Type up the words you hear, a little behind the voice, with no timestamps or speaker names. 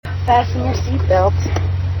fasten your seatbelt.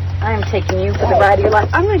 I am taking you for the ride of your life.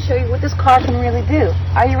 I'm going to show you what this car can really do.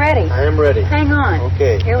 Are you ready? I am ready. Hang on.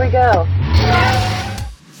 Okay. Here we go.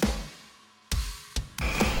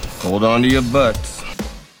 Hold on to your butts.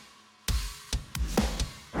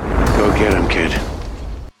 Go get him, kid.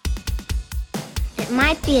 It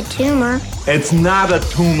might be a tumor. It's not a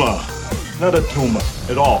tumor. Not a tumor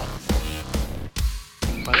at all.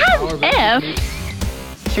 F?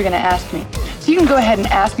 What you're going to ask me. So you can go ahead and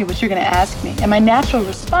ask me what you're going to ask me. And my natural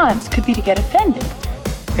response could be to get offended.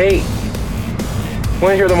 Hey,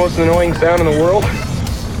 want to hear the most annoying sound in the world?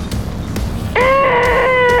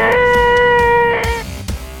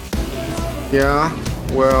 Yeah,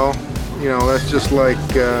 well, you know, that's just like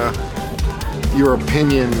your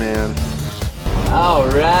opinion, man. All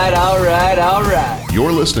right.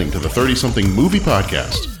 You're listening to the 30-something movie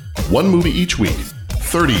podcast. One movie each week,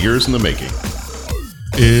 30 years in the making.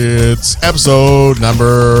 It's episode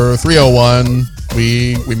number 301.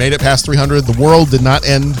 We made it past 300. The world did not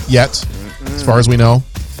end yet, as far as we know.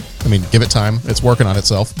 I mean, give it time. It's working on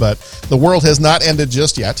itself. But the world has not ended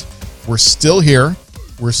just yet. We're still here.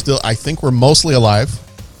 I think we're mostly alive.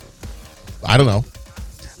 I don't know.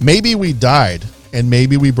 Maybe we died, and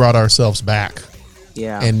maybe we brought ourselves back.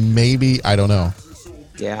 Yeah. And maybe, I don't know.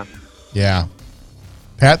 Yeah. Yeah.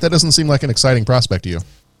 Pat, that doesn't seem like an exciting prospect to you.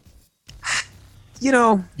 You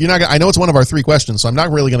know, You're not. I know it's one of our three questions, so I'm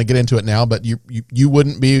not really going to get into it now. But you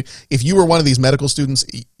wouldn't be if you were one of these medical students.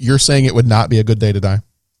 You're saying it would not be a good day to die.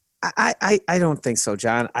 I don't think so,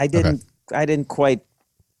 John. I didn't quite.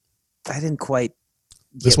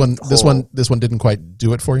 This one didn't quite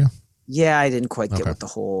do it for you. Yeah, I didn't quite get Okay. with the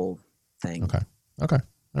whole thing. Okay.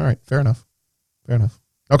 All right. Fair enough.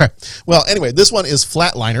 Okay. Well, anyway, this one is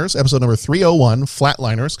Flatliners, episode number 301,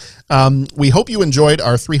 Flatliners. We hope you enjoyed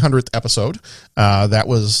our 300th episode. That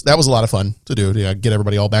was a lot of fun to do, to get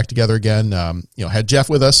everybody all back together again. Had Jeff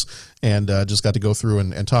with us and just got to go through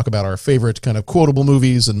and talk about our favorite kind of quotable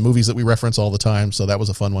movies and movies that we reference all the time. So that was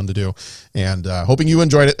a fun one to do, and hoping you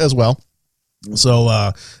enjoyed it as well.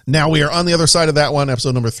 So now we are on the other side of that one,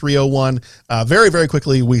 episode number 301. Very, very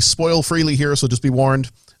quickly, we spoil freely here, so just be warned.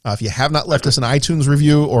 If you have not left us an iTunes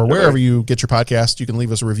review or wherever you get your podcast, you can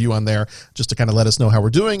leave us a review on there just to kind of let us know how we're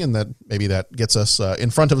doing, and that maybe that gets us in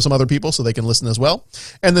front of some other people so they can listen as well.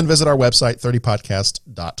 And then visit our website,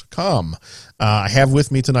 30podcast.com. I have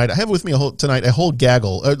with me tonight a whole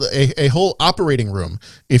gaggle, a whole operating room,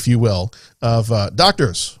 if you will, of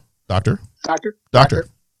doctors. Doctor.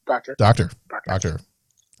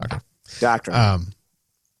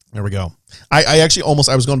 There we go. I actually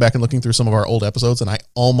I was going back and looking through some of our old episodes, and I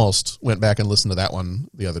almost went back and listened to that one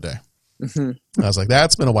the other day. I was like,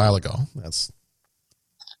 that's been a while ago.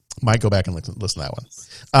 Might go back and listen to that one.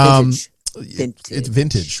 It's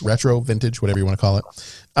vintage, retro, vintage, whatever you want to call it.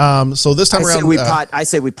 So this time around, I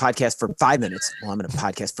say we podcast for 5 minutes. Well, I'm going to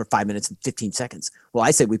podcast for 5 minutes and 15 seconds. Well,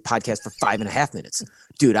 I say we podcast for 5.5 minutes.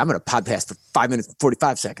 Dude, I'm going to podcast for 5 minutes and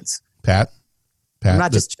 45 seconds. Pat, I'm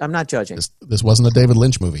not judging. This wasn't a David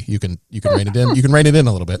Lynch movie. You can rein it in. You can rein it in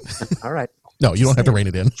a little bit. All right. No, you don't have to rein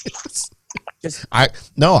it in. I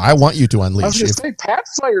want you to unleash. I was going to say, Pat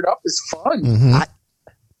fired up is fun. Mm-hmm.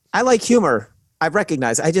 I like humor. I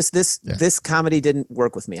recognize. This comedy didn't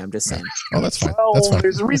work with me. I'm just saying. Oh, that's fine. Well, That's fine.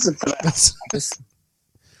 there's a reason for that.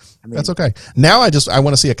 That's okay. Now I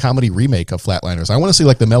want to see a comedy remake of Flatliners. I want to see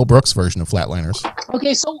like the Mel Brooks version of Flatliners.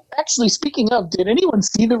 Okay, so actually, speaking of, did anyone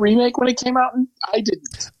see the remake when it came out? I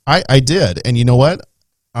didn't. I did, and you know what?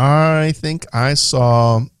 I think I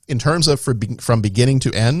saw, in terms of from beginning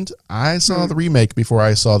to end, I saw the remake before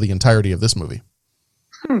I saw the entirety of this movie.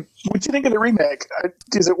 What'd you think of the remake?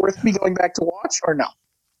 Is it worth me going back to watch or no?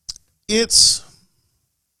 It's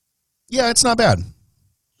not bad.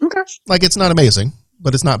 Okay. Like, it's not amazing,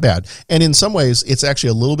 but it's not bad. And in some ways, it's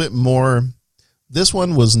actually a little bit more. This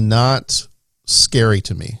one was not scary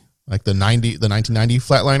to me. Like the 1990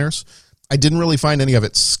 Flatliners, I didn't really find any of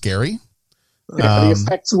it scary. Yeah, the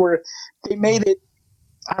effects were, they made it,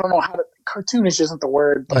 I don't know how to, cartoonish isn't the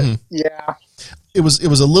word, but yeah. It was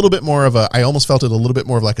a little bit more of I almost felt it a little bit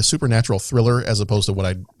more of like a supernatural thriller as opposed to what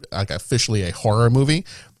I'd like officially a horror movie.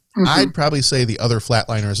 I'd probably say the other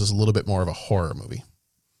Flatliners is a little bit more of a horror movie.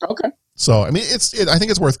 Okay. So, I mean, I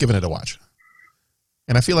think it's worth giving it a watch.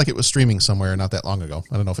 And I feel like it was streaming somewhere not that long ago.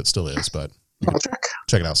 I don't know if it still is, but I'll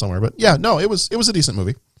check it out somewhere. But yeah, no, it was a decent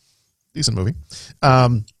movie.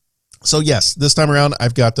 So yes, this time around,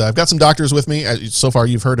 I've got some doctors with me. So far,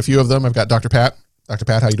 you've heard a few of them. I've got Dr. Pat. Dr.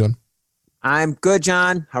 Pat, how you doing? I'm good,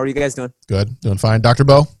 John. How are you guys doing? Good. Doing fine. Dr.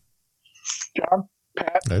 Bo? John,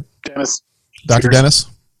 Pat, good. Dennis. Dr. Cheers. Dennis?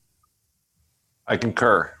 I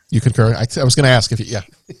concur. You concur? I was going to ask if you, yeah.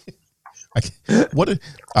 What?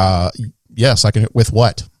 Yes, I can. With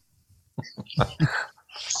what?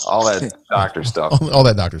 All that doctor stuff. All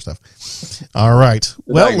that doctor stuff. All right.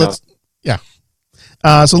 Well, let's. Yeah.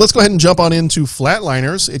 So let's go ahead and jump on into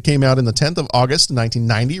Flatliners. It came out in the 10th of August,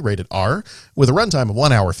 1990, rated R, with a runtime of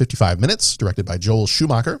 1 hour, 55 minutes, directed by Joel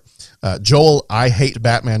Schumacher. Joel, I Hate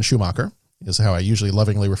Batman Schumacher is how I usually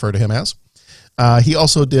lovingly refer to him as. He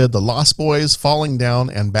also did The Lost Boys, Falling Down,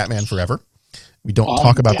 and Batman Forever. We don't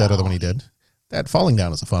talk about that other one he did. That Falling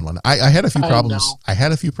Down is a fun one. I had a few problems. I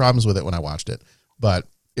had a few problems with it when I watched it, but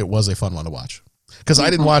it was a fun one to watch because I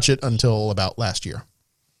didn't watch it until about last year.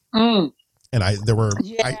 And I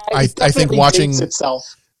think watching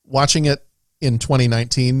it in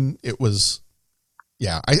 2019, it was,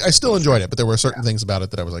 I still enjoyed it, but there were certain things about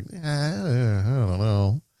it that I was like, I don't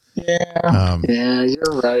know. Yeah,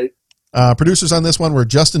 you're right. Producers on this one were Rick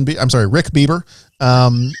Bieber,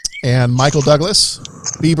 and Michael Douglas.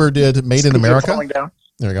 Bieber did Made in America.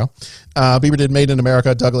 There we go. Bieber did Made in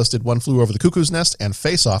America. Douglas did One Flew Over the Cuckoo's Nest and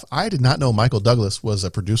Face Off. I did not know Michael Douglas was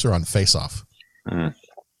a producer on Face Off.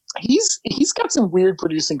 He's got some weird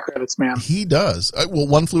producing credits, man. He does. Well,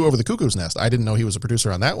 One Flew Over the Cuckoo's Nest. I didn't know he was a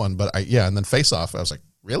producer on that one, but and then Face Off. I was like,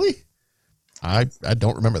 really? I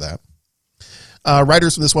don't remember that.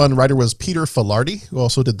 Writers for this one, writer was Peter Filardi, who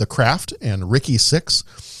also did The Craft and Ricky Six.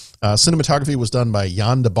 Cinematography was done by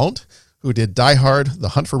Jan de Bont, who did Die Hard, The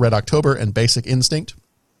Hunt for Red October, and Basic Instinct.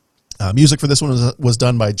 Music for this one was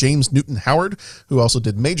done by James Newton Howard, who also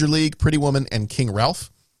did Major League, Pretty Woman, and King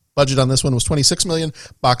Ralph. Budget on this one was $26 million.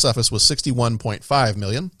 Box office was $61.5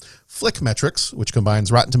 million. Flickmetrics, which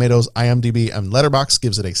combines Rotten Tomatoes, IMDb, and Letterboxd,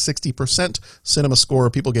 gives it a 60% cinema score.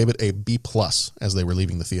 People gave it a B+ as they were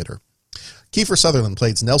leaving the theater. Kiefer Sutherland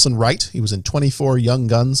plays Nelson Wright. He was in 24, Young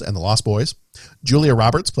Guns, and The Lost Boys. Julia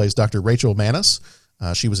Roberts plays Dr. Rachel Manis.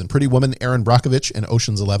 She was in Pretty Woman, Erin Brockovich, and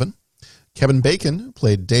Ocean's 11. Kevin Bacon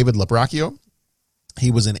played David LaBracchio.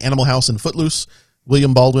 He was in Animal House and Footloose.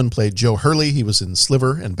 William Baldwin played Joe Hurley. He was in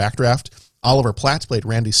Sliver and Backdraft. Oliver Platt played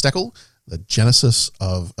Randy Steckel, the genesis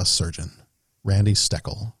of a surgeon. Randy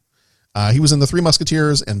Steckel. He was in The Three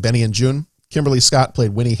Musketeers and Benny and June. Kimberly Scott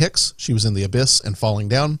played Winnie Hicks. She was in The Abyss and Falling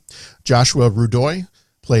Down. Joshua Rudoy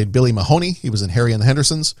played Billy Mahoney. He was in Harry and the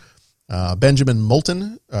Hendersons. Benjamin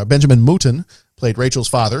Mouton played Rachel's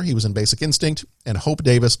father. He was in Basic Instinct. And Hope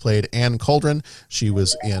Davis played Ann Cauldron. She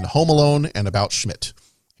was in Home Alone and About Schmidt.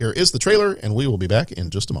 Here is the trailer, and we will be back in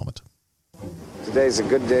just a moment. Today's a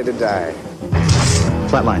good day to die.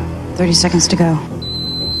 Flatline. 30 seconds to go.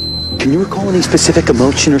 Can you recall any specific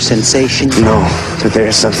emotion or sensation? No, but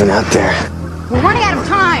there's something out there. We're running out of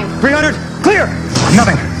time. 300, clear!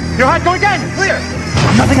 Nothing. Your heart, go again! Clear!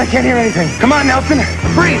 Nothing, I can't hear anything. Come on, Nelson!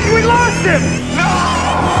 Breathe! We lost him! No!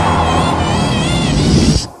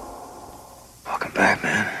 Welcome back,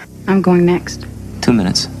 man. I'm going next. 2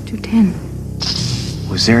 minutes. 2:10.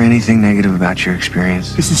 Was there anything negative about your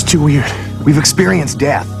experience? This is too weird. We've experienced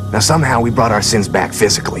death. Now somehow we brought our sins back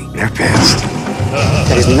physically. They're past.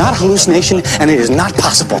 That is not hallucination, and it is not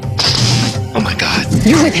possible. Oh my God.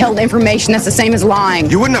 You withheld information. That's the same as lying.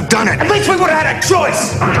 You wouldn't have done it. At least we would have had a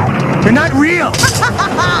choice! They're not real!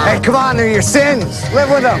 Hey, come on, they're your sins. Live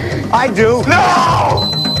with them. I do.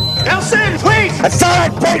 No! Nelson, please! I thought I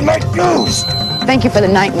paid my dues. Thank you for the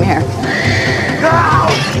nightmare. No!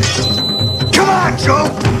 Come on,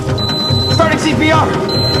 Joe. Starting CPR!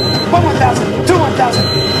 1 1000, 2 1000.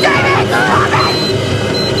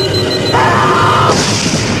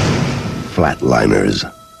 Flatliners.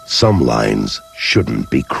 Some lines shouldn't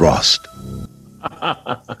be crossed.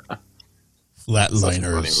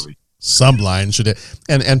 Flatliners. Some lines should.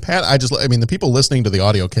 And Pat, I mean, the people listening to the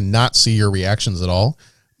audio cannot see your reactions at all,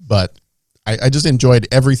 but I just enjoyed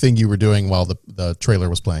everything you were doing while the trailer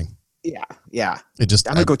was playing. Yeah. It just.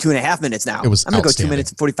 I'm gonna go 2.5 minutes now. It was. I'm gonna go 2 minutes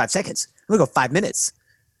and 45 seconds. I'm gonna go 5 minutes.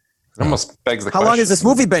 Almost begs the question. How long has this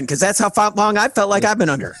movie been? Because that's how long I felt like I've been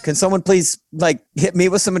under. Can someone please hit me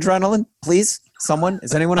with some adrenaline? Please, someone.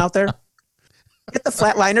 Is anyone out there? Get the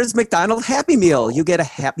Flatliners McDonald's Happy Meal. You get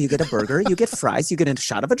a burger. You get fries. You get a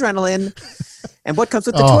shot of adrenaline. And what comes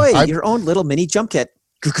with the toy? Your own little mini jump kit.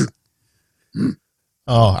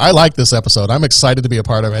 Oh, I like this episode. I'm excited to be a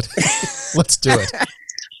part of it. Let's do it.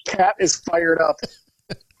 Pat is fired up.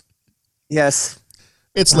 Yes.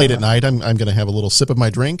 It's late at night. I'm going to have a little sip of my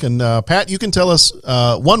drink. And Pat, you can tell us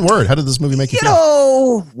one word. How did this movie make you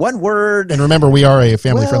feel? One word. And remember, we are a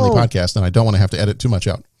family-friendly podcast, and I don't want to have to edit too much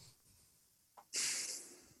out.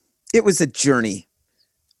 It was a journey.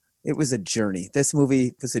 This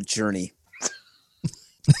movie was a journey.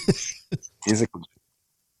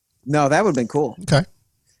 No, that would have been cool. Okay.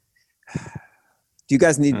 Do you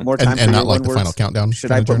guys need more time and for not your like one the words? final countdown?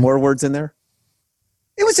 Should I put more words in there?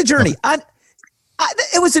 It was a journey. Okay.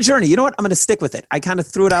 It was a journey. You know what? I'm going to stick with it. I kind of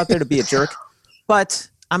threw it out there to be a jerk, but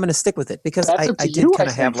I'm going to stick with it because I did kind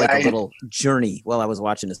of have like a little journey while I was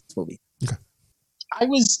watching this movie. Okay. I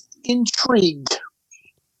was intrigued.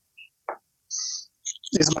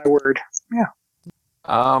 Is my word. Yeah.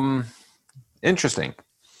 Interesting.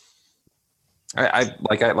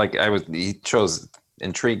 He chose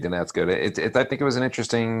intrigued, and that's good. I think it was an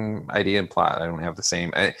interesting idea and plot. I don't have the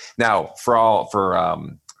same now for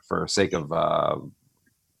sake of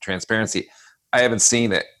transparency. I haven't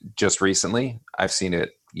seen it just recently. I've seen it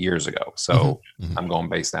years ago, so I'm going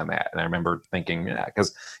based on that. And I remember thinking,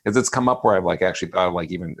 because it's come up where I've like actually thought of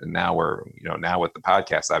like even now where now with the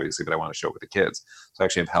podcast obviously, but I want to show it with the kids. So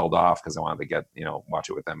actually I've held off because I wanted to get watch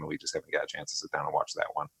it with them, and we just haven't got a chance to sit down and watch that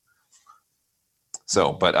one.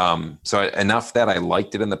 So, but so enough that I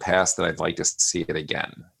liked it in the past that I'd like to see it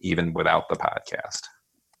again, even without the podcast.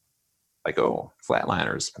 Like, oh,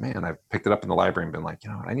 Flatliners, man, I've picked it up in the library and been like,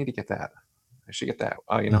 I need to get that. I should get that.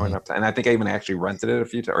 Oh, enough time. And I think I even actually rented it a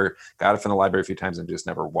few times or got it from the library a few times and just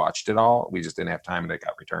never watched it all. We just didn't have time and it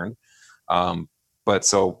got returned. But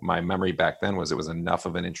so my memory back then was it was enough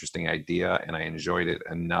of an interesting idea and I enjoyed it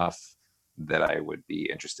enough that I would be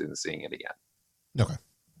interested in seeing it again. Okay.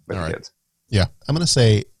 With all the right. kids. Yeah. I'm going to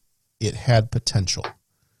say it had potential.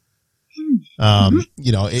 To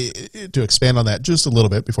expand on that just a little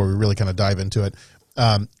bit before we really kind of dive into it.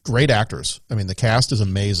 Great actors. I mean, the cast is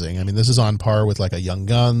amazing. I mean, this is on par with like a Young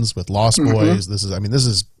Guns, with Lost Boys. This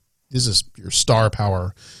is your star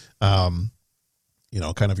power, kind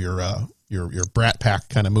of your Brat Pack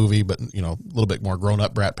kind of movie, but a little bit more grown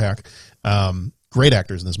up Brat Pack. Great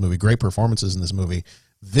actors in this movie, great performances in this movie.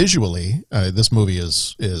 Visually, this movie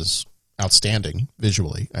is outstanding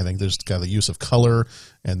visually. I think there's kind of the use of color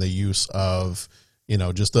and the use of,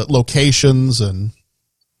 just the locations and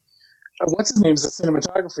what's his name is the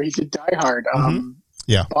cinematographer. He did Die Hard.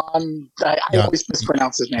 Yeah. Bond. I always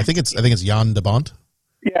mispronounce his name. I think it's Jan de Bont.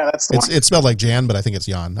 Yeah, that's the one. It's spelled like Jan, but I think it's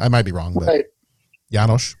Jan. I might be wrong, but right.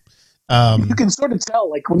 Janos. You can sort of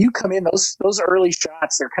tell, like when you come in, those early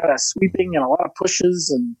shots, they're kind of sweeping and a lot of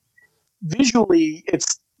pushes, and visually,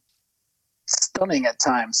 it's stunning at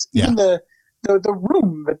times. Yeah. Even the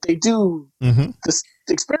room that they do the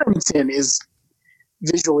experiments in is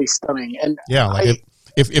visually stunning. And yeah, like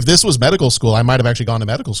if this was medical school, I might have actually gone to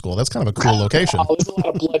medical school. That's kind of a cool location. There's a lot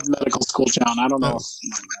of blood in medical school, John. I don't know.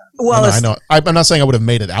 Well, I know. I'm not saying I would have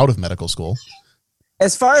made it out of medical school.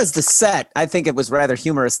 As far as the set, I think it was rather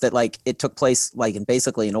humorous that like it took place like in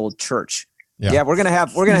basically an old church. Yeah, we're gonna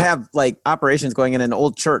have like operations going in an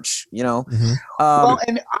old church, Well,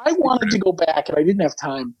 and I wanted to go back, and I didn't have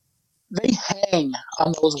time. They hang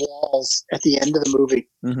on those walls at the end of the movie,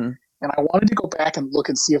 and I wanted to go back and look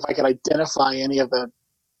and see if I could identify any of the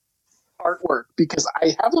artwork because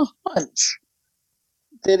I have a hunch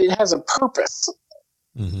that it has a purpose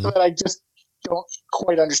that I just don't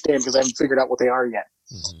quite understand because I haven't figured out what they are yet.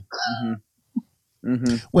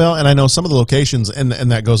 Well, and I know some of the locations, and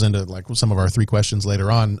that goes into like some of our 3 questions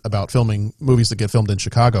later on about filming movies that get filmed in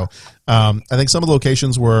Chicago. I think some of the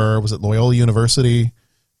locations was it Loyola University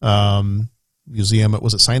Museum?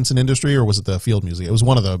 Was it Science and Industry, or was it the Field Museum? It was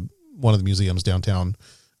one of the museums downtown.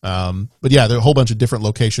 But yeah, there are a whole bunch of different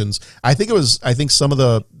locations. I think some of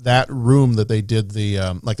that room that they did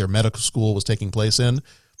like their medical school was taking place in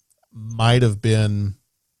might have been.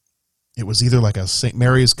 It was either like a St.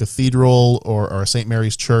 Mary's Cathedral or a St.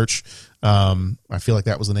 Mary's Church. I feel like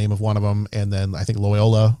that was the name of one of them. And then I think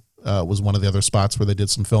Loyola was one of the other spots where they did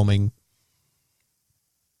some filming.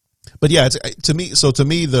 But yeah, to me,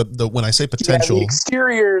 the when I say potential, the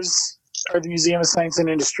exteriors are the Museum of Science and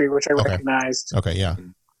Industry, which I recognized. Okay, yeah.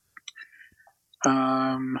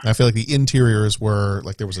 I feel like the interiors were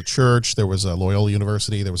like there was a church, there was a Loyola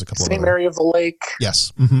University, there was a couple St. of Mary of the Lake.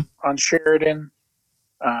 Yes. On Sheridan.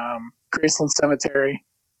 Graceland Cemetery.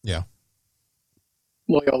 Yeah.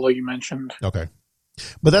 Loyola, you mentioned. Okay.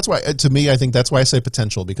 But that's why, to me, I think that's why I say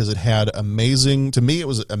potential, because it had it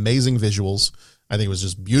was amazing visuals. I think it was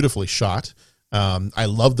just beautifully shot. I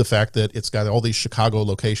love the fact that it's got all these Chicago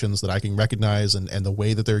locations that I can recognize and the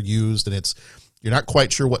way that they're used. And you're not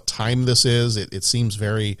quite sure what time this is. It seems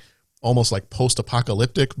very almost like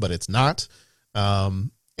post-apocalyptic, but it's not.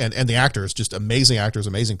 And the actors, just amazing actors,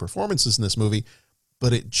 amazing performances in this movie.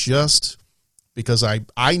 But it just, because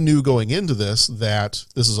I knew going into this that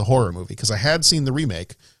this is a horror movie, because I had seen the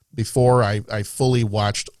remake before I fully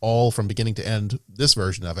watched all from beginning to end, this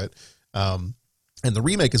version of it. And the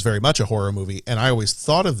remake is very much a horror movie, and I always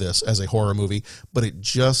thought of this as a horror movie, but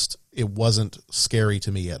it wasn't scary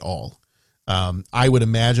to me at all. I would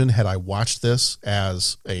imagine had I watched this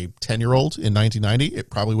as a 10-year-old in 1990, it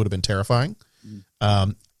probably would have been terrifying.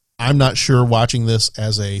 I'm not sure watching this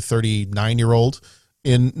as a 39-year-old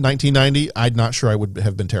in 1990. I'm not sure I would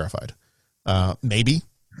have been terrified. Maybe,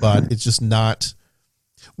 but it's just not.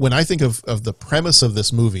 When I think of the premise of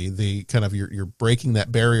this movie, the kind of you're breaking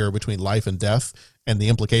that barrier between life and death, and the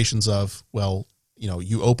implications of, well,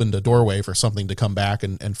 you opened a doorway for something to come back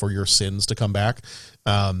and for your sins to come back.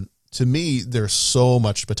 To me, there's so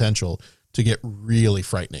much potential to get really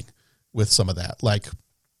frightening with some of that.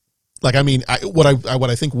 What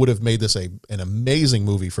I think would have made this an amazing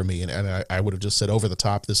movie for me, and I would have just said over the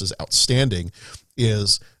top, this is outstanding,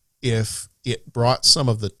 is if it brought some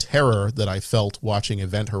of the terror that I felt watching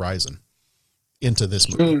Event Horizon into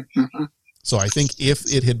this movie. So I think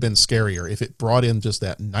if it had been scarier, if it brought in just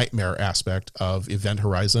that nightmare aspect of Event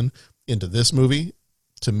Horizon into this movie,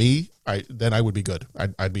 to me, then I would be good.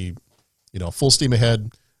 I'd be, full steam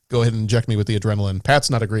ahead. Go ahead and inject me with the adrenaline. Pat's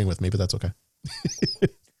not agreeing with me, but that's okay.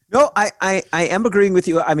 No, I am agreeing with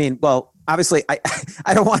you. I mean, well, obviously,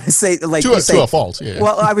 I don't want to say like to a fault. Yeah.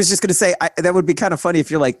 Well, I was just going to say that would be kind of funny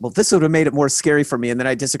if you're like, well, this would have made it more scary for me, and then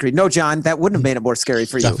I disagree. No, John, that wouldn't have made it more scary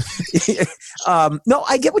for you. No,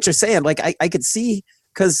 I get what you're saying. Like, I could see,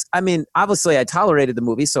 because I mean, obviously, I tolerated the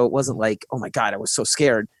movie, so it wasn't like, oh my god, I was so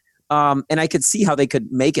scared. And I could see how they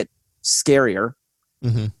could make it scarier.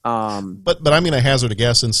 Mm-hmm. But I'm going to hazard a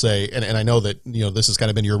guess and say, and I know that this has kind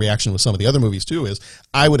of been your reaction with some of the other movies too, is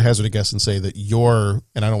I would hazard a guess and say that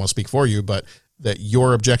and I don't want to speak for you, but that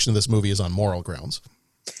your objection to this movie is on moral grounds.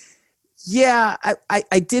 Yeah,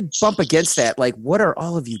 I did bump against that. Like, what are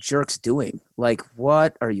all of you jerks doing? Like,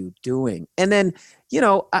 what are you doing? And then,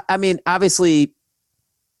 I mean, obviously,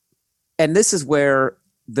 and this is where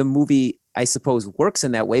the movie, I suppose, works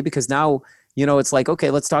in that way, because now, it's like,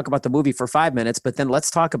 okay, let's talk about the movie for 5 minutes, but then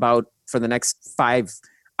let's talk about, for the next 5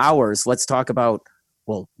 hours, let's talk about,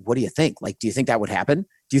 well, what do you think? Like, do you think that would happen?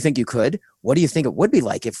 Do you think you could? What do you think it would be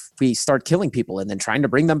like if we start killing people and then trying to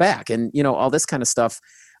bring them back? And, all this kind of stuff.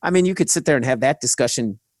 I mean, you could sit there and have that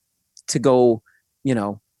discussion to go,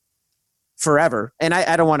 forever. And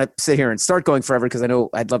I don't want to sit here and start going forever, because I know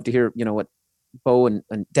I'd love to hear, what Bo and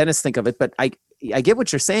Dennis think of it. But I get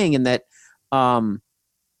what you're saying in that,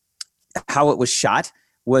 how it was shot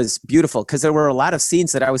was beautiful, because there were a lot of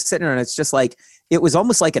scenes that I was sitting there and it's just like, it was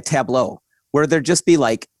almost like a tableau where there'd just be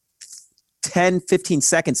like 10, 15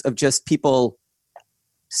 seconds of just people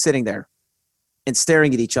sitting there and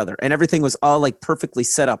staring at each other. And everything was all like perfectly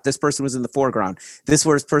set up. This person was in the foreground. This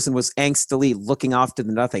person was angstily looking off to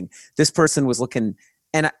the nothing. This person was looking,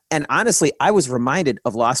 and honestly, I was reminded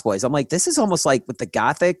of Lost Boys. I'm like, this is almost like with the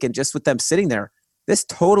Gothic and just with them sitting there. This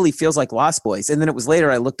totally feels like Lost Boys. And then it was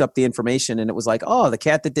later I looked up the information and it was like, oh, the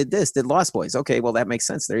cat that did this did Lost Boys. Okay, well, that makes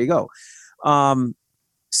sense. There you go.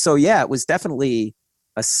 So yeah, it was definitely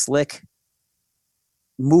a slick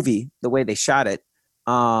movie, the way they shot it.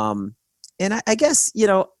 And I guess,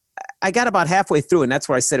 I got about halfway through, and that's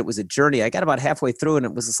where I said it was a journey. I got about halfway through and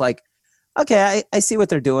it was just like, okay, I see what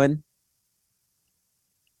they're doing.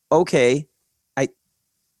 Okay.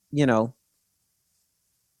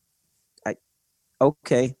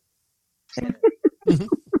 Okay.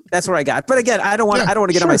 That's where I got. But again, I don't want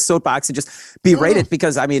to get on my soapbox and just berate it,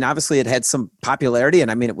 because I mean, obviously it had some popularity,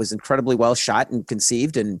 and I mean, it was incredibly well shot and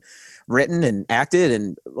conceived and written and acted,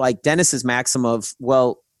 and like Dennis's maxim of,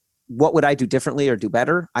 well, what would I do differently or do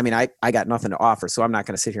better? I mean, I got nothing to offer, so I'm not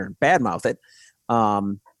going to sit here and badmouth it.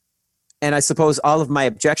 And I suppose all of my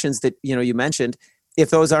objections that, you mentioned,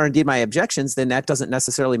 if those are indeed my objections, then that doesn't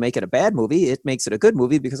necessarily make it a bad movie. It makes it a good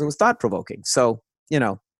movie because it was thought provoking. So,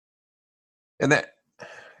 And that,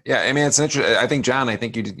 yeah, I mean, it's interesting. I think, John, I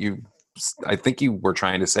think you were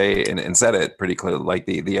trying to say and said it pretty clearly, like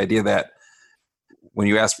the idea that when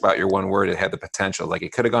you asked about your one word, it had the potential, like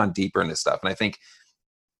it could have gone deeper into stuff. And I think,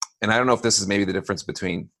 and I don't know if this is maybe the difference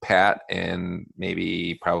between Pat and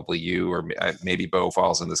maybe probably you, or maybe Bo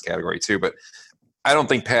falls in this category too, but I don't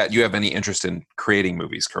think, Pat, you have any interest in creating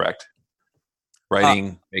movies, correct?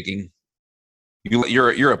 Writing, making.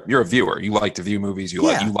 You're a viewer. You like to view movies. You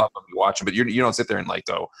love them. You watch them, but you don't sit there and like,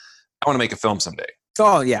 oh, I want to make a film someday.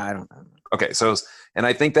 Oh yeah, I don't know. Okay, so, and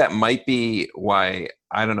I think that might be why,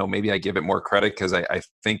 I don't know, maybe I give it more credit, because I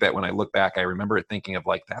think that when I look back, I remember it thinking of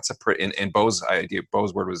like, that's a pretty, and Bo's idea,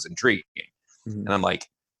 Bo's word was intriguing. Mm-hmm. And I'm like,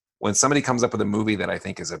 when somebody comes up with a movie that I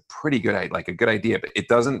think is a pretty good, like a good idea, but it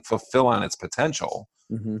doesn't fulfill on its potential,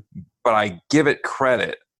 but I give it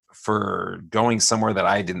credit for going somewhere that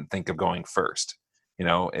I didn't think of going first.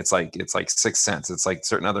 It's like Sixth Sense. It's like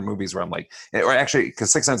certain other movies where I'm like, or actually,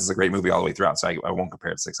 because Sixth Sense is a great movie all the way throughout, so I won't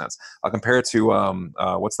compare it to Sixth Sense. I'll compare it to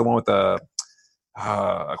what's the one with the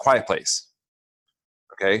A Quiet Place.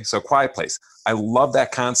 Okay, so Quiet Place. I love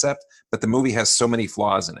that concept, but the movie has so many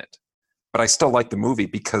flaws in it. But I still like the movie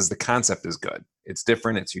because the concept is good. It's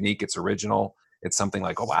different, it's unique, it's original. It's something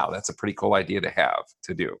like, oh, wow, that's a pretty cool idea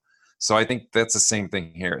to do. So I think that's the same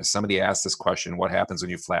thing here. Somebody asked this question, what happens when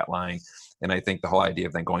you flatline? And I think the whole idea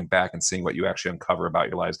of then going back and seeing what you actually uncover about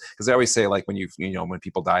your lives, because I always say, like, when when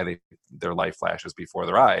people die, their life flashes before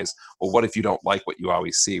their eyes. Well, what if you don't like what you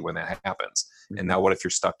always see when that happens? And now what if you're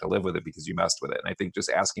stuck to live with it because you messed with it? And I think just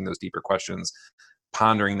asking those deeper questions,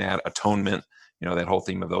 pondering that, atonement, that whole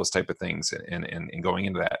theme of those type of things, and going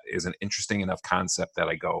into that is an interesting enough concept that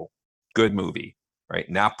I go, good movie, right?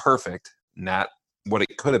 Not perfect, not what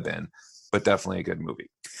it could have been, but definitely a good movie.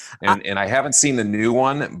 And I haven't seen the new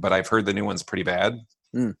one, but I've heard the new one's pretty bad.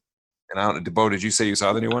 And I don't know, Bo, did you say you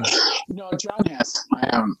saw the new one? No, John has. I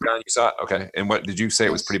haven't. John, you saw it? Okay. And what did you say?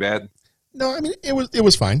 It was pretty bad? No, I mean, it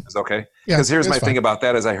was fine. It was okay. Yeah, because here's my fine. thing about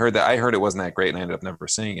that is I heard it wasn't that great, and I ended up never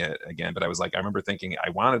seeing it again. But I was like, I remember thinking I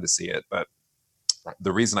wanted to see it, but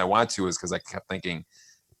the reason I want to is because I kept thinking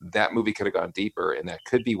that movie could have gone deeper, and that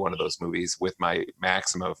could be one of those movies with my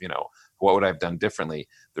maxim of, what would I have done differently?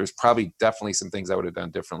 There's definitely some things I would have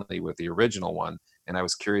done differently with the original one, and I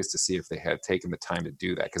was curious to see if they had taken the time to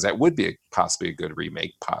do that, because that would be possibly a good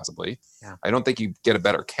remake, possibly. Yeah. I don't think you get a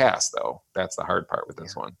better cast, though. That's the hard part with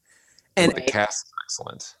this one. And the cast is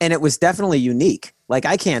excellent. And it was definitely unique. Like,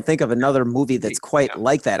 I can't think of another movie that's quite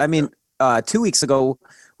like that. I mean, 2 weeks ago,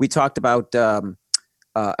 we talked about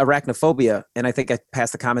Arachnophobia, and I think I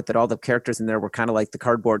passed the comment that all the characters in there were kind of like the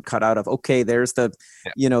cardboard cutout of, okay, there's the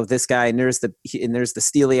this guy, and there's the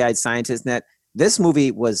steely-eyed scientist. And that this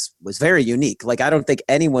movie was very unique. Like, I don't think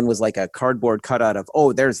anyone was like a cardboard cutout of,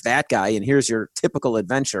 oh, there's that guy and here's your typical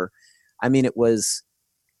adventure. I mean, it was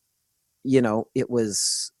different. It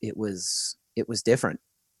was different.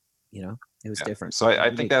 So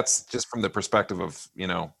I think that's just from the perspective of,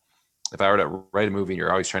 if I were to write a movie,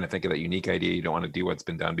 you're always trying to think of that unique idea. You don't want to do what's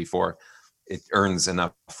been done before. It earns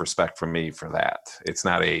enough respect from me for that. It's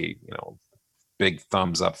not a, big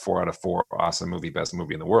thumbs up, 4 out of 4, awesome movie, best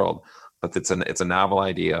movie in the world. But it's a novel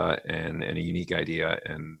idea and a unique idea,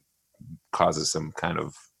 and causes some kind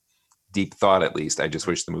of deep thought, at least. I just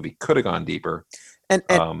wish the movie could have gone deeper.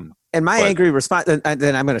 And my angry response, and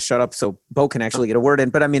then I'm going to shut up so Bo can actually get a word in.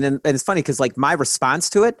 But I mean, and it's funny because like my response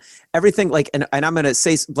to it, everything like, and I'm going to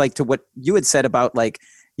say like to what you had said about like,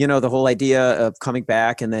 the whole idea of coming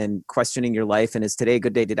back and then questioning your life. And is today a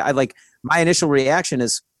good day to die? Like, my initial reaction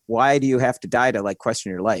is, why do you have to die to like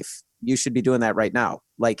question your life? You should be doing that right now.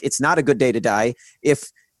 Like, it's not a good day to die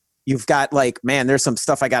if you've got like, man, there's some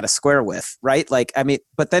stuff I got to square with, right? Like, I mean,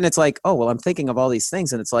 but then it's like, oh, well, I'm thinking of all these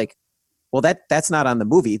things, and it's like, well, that's not on the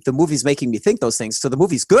movie. The movie's making me think those things. So the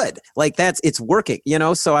movie's good. Like, it's working,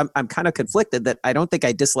 so I'm kind of conflicted that I don't think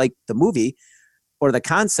I disliked the movie or the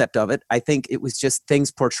concept of it. I think it was just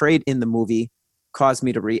things portrayed in the movie caused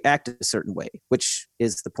me to react a certain way, which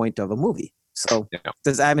is the point of a movie. So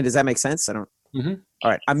does that make sense? I don't. Mm-hmm.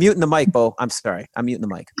 All right. I'm muting the mic, Bo. I'm sorry. I'm muting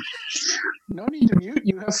the mic. No need to mute.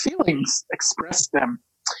 You have feelings. Express them.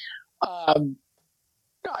 No,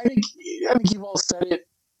 I think you've all said it.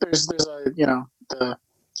 There's a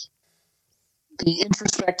the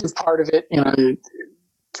introspective part of it,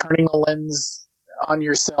 turning the lens on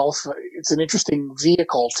yourself. It's an interesting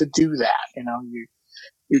vehicle to do that.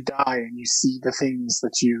 You die and you see the things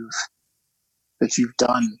that you've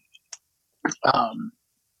done.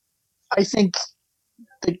 I think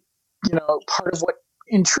that part of what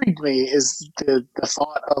intrigued me is the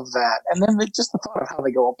thought of that, and then just the thought of how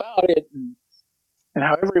they go about it, and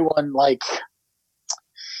how everyone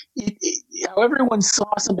how everyone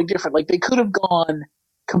saw something different. Like, they could have gone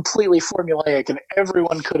completely formulaic and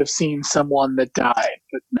everyone could have seen someone that died.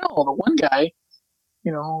 But no, the one guy,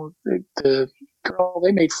 the girl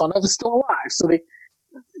they made fun of is still alive. So they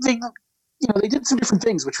did some different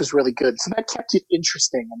things, which was really good. So that kept it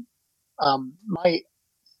interesting. And my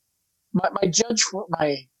judge for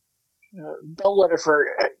my bellwether for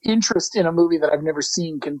interest in a movie that I've never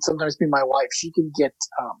seen can sometimes be my wife. She can get,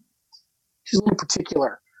 she's a little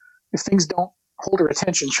particular. If things don't hold her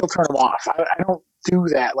attention, she'll turn them off. I don't do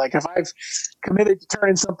that. Like, if I've committed to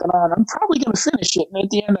turning something on, I'm probably going to finish it. And at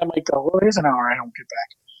the end, I might go, well, there's an hour I don't get back.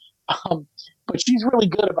 But she's really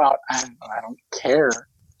good about, I don't care,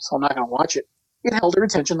 so I'm not going to watch it. It held her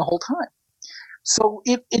attention the whole time. So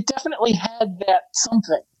it definitely had that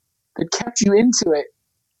something that kept you into it.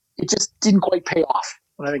 It just didn't quite pay off.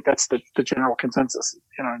 And I think that's the general consensus.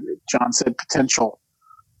 John said potential.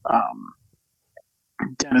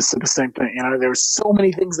 Dennis said the same thing. There were so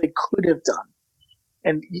many things they could have done,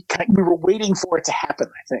 and we were waiting for it to happen,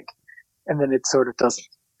 I think. and then it sort of doesn't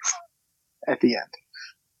at the end.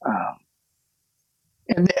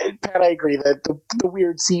 And Pat, I agree that the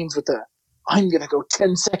weird scenes with I'm going to go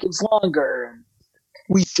 10 seconds longer, and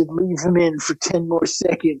we should leave him in for 10 more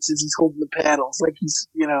seconds as he's holding the paddles, like he's,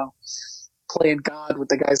 playing God with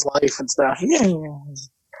the guy's life and stuff.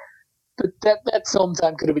 But that film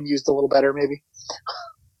time could have been used a little better, maybe.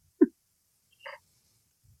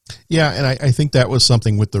 Yeah, and I think that was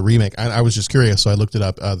something with the remake. I was just curious, so I looked it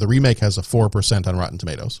up. The remake has a 4% on Rotten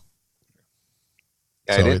Tomatoes.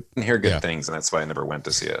 Yeah, So I didn't hear good things, and that's why I never went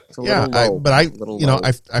to see it. Yeah,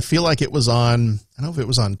 I feel like it was on, I don't know if it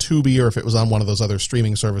was on Tubi or if it was on one of those other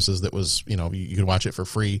streaming services that was, you could watch it for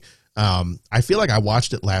free. I feel like I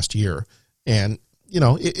watched it last year, and,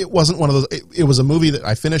 it wasn't one of those, it was a movie that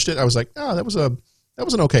I finished it. I was like, oh, that was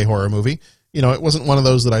an okay horror movie. It wasn't one of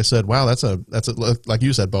those that I said, wow, that's like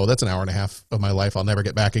you said, Bo, that's an hour and a half of my life I'll never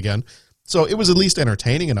get back again. So it was at least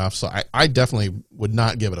entertaining enough. So I definitely would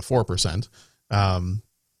not give it a 4%.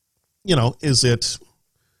 Is it,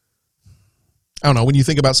 I don't know, when you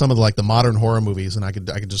think about some of the modern horror movies, and I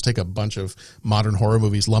could just take a bunch of modern horror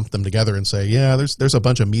movies, lump them together and say, yeah, there's a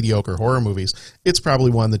bunch of mediocre horror movies. It's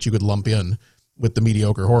probably one that you could lump in with the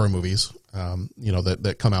mediocre horror movies,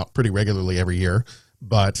 that come out pretty regularly every year.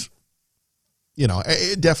 But,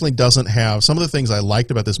 it definitely doesn't have some of the things I liked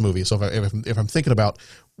about this movie. So if I'm thinking about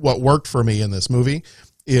what worked for me in this movie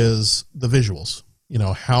is the visuals,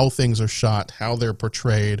 how things are shot, how they're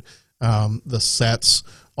portrayed, the sets,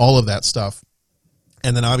 all of that stuff.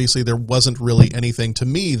 And then obviously there wasn't really anything, to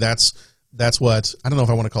me, that's what, I don't know if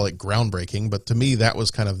I want to call it groundbreaking, but to me that was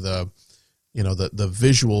kind of the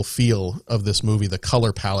visual feel of this movie, the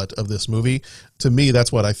color palette of this movie. To me,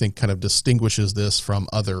 that's what I think kind of distinguishes this from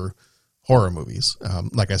other horror movies.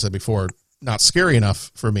 Like I said before, not scary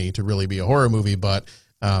enough for me to really be a horror movie, but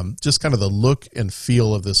just kind of the look and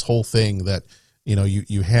feel of this whole thing that,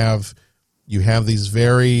 you have these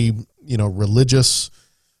very, religious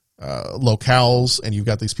locales, and you've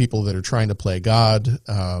got these people that are trying to play God.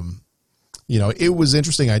 It was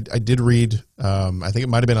interesting. I did read, I think it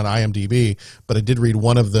might've been on IMDb, but I did read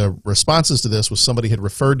one of the responses to this was somebody had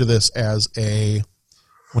referred to this as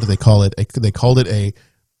what do they call it? They called it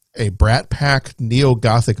a Brat Pack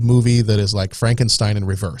neo-Gothic movie that is like Frankenstein in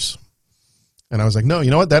reverse. And I was like, no,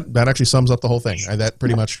 you know what? That actually sums up the whole thing. That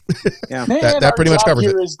pretty much, that pretty much covers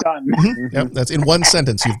it. Is done. Yep, that's in one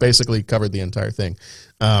sentence. You've basically covered the entire thing.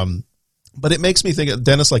 But it makes me think,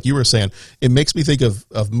 Dennis, like you were saying, it makes me think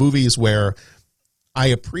of movies where I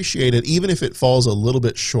appreciate it, even if it falls a little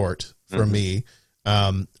bit short for me.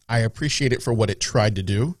 I appreciate it for what it tried to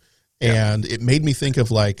do. And it made me think of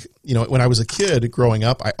when I was a kid growing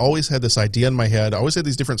up, I always had this idea in my head. I always had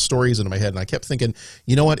these different stories in my head. And I kept thinking,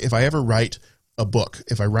 you know what, if I ever write a book,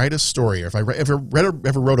 if I write a story, or if I ever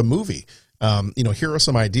wrote a movie, here are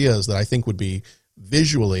some ideas that I think would be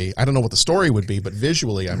visually, I don't know what the story would be, but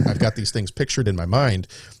visually I've got these things pictured in my mind.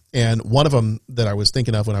 And one of them that I was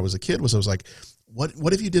thinking of when I was a kid was, I was like,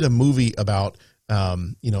 what if you did a movie about,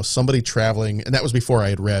 somebody traveling, and that was before I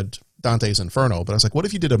had read Dante's Inferno, but I was like, what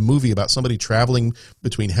if you did a movie about somebody traveling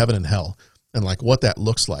between heaven and hell and what that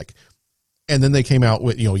looks like? And then they came out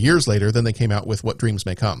with, years later, then they came out with What Dreams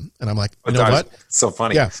May Come. And I'm like, you know what? So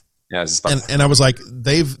funny. Yeah. Yeah. And I was like,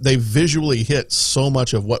 they've visually hit so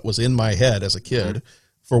much of what was in my head as a kid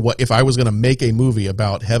for what, if I was going to make a movie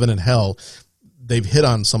about heaven and hell, they've hit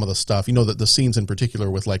on some of the stuff, the scenes in particular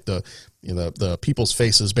with the people's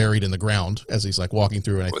faces buried in the ground as he's walking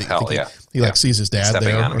through. And I think he sees his dad stepping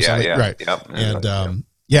there on him. or something. Yeah. Right.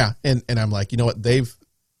 Yep. And I'm like, you know what?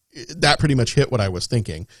 That pretty much hit what I was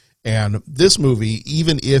thinking. And this movie,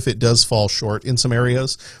 even if it does fall short in some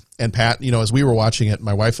areas, and Pat, as we were watching it,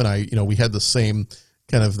 my wife and I, we had the same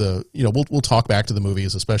kind of we'll talk back to the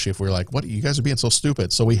movies, especially if we're like, what, you guys are being so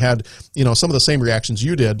stupid. So we had, some of the same reactions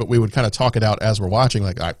you did, but we would kind of talk it out as we're watching.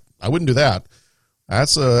 Like, I wouldn't do that.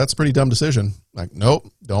 That's a pretty dumb decision. Like,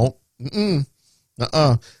 nope, don't.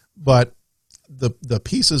 But the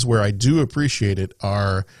pieces where I do appreciate it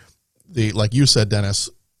are like you said,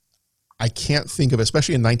 Dennis, I can't think of,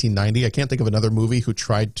 especially in 1990, I can't think of another movie who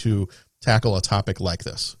tried to tackle a topic like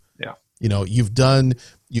this. Yeah. You've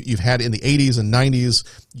had in the 80s and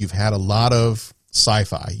 90s, you've had a lot of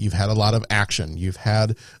sci-fi, you've had a lot of action, you've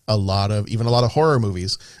had even a lot of horror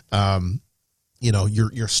movies.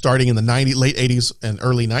 You're starting in the late 80s and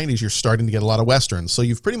early 90s, you're starting to get a lot of Westerns. So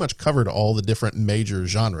you've pretty much covered all the different major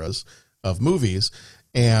genres of movies.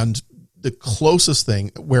 And the closest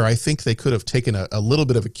thing where I think they could have taken a little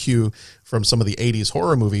bit of a cue from some of the 80s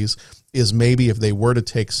horror movies is maybe if they were to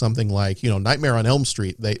take something like, Nightmare on Elm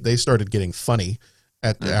Street, they started getting funny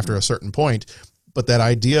after a certain point. But that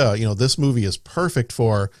idea, this movie is perfect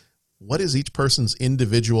for what is each person's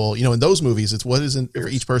individual, in those movies, it's what is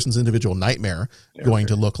each person's individual nightmare going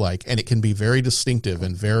to look like. And it can be very distinctive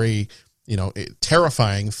and very,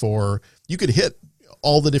 terrifying you could hit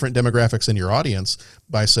all the different demographics in your audience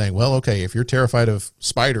by saying, well, okay, if you're terrified of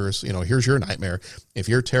spiders, here's your nightmare. If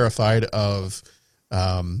you're terrified of,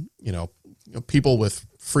 people with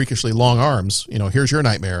freakishly long arms, here's your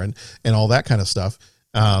nightmare and all that kind of stuff.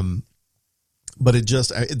 But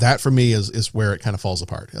that for me is where it kind of falls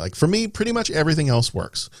apart. Like for me, pretty much everything else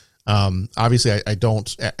works. Obviously I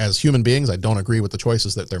don't, as human beings, I don't agree with the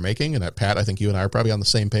choices that they're making. And Pat, I think you and I are probably on the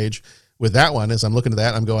same page with that one. As I'm looking at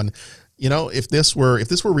that, I'm going, if this were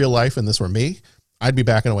real life and this were me, I'd be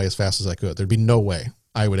backing away as fast as I could. There'd be no way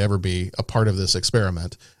I would ever be a part of this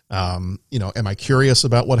experiment. Am I curious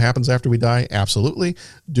about what happens after we die? Absolutely.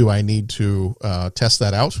 Do I need to test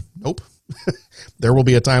that out? Nope. There will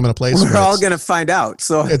be a time and a place. We're all going to find out.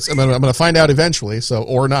 So I'm going to find out eventually. So,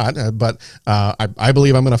 or not, but I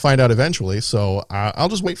believe I'm going to find out eventually. So I'll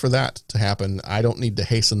just wait for that to happen. I don't need to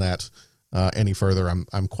hasten that any further.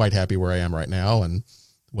 I'm quite happy where I am right now. And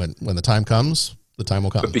when the time comes, the time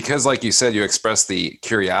will come. But because, like you said, you express the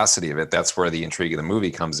curiosity of it. That's where the intrigue of the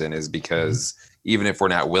movie comes in, is because even if we're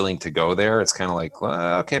not willing to go there, it's kind of like,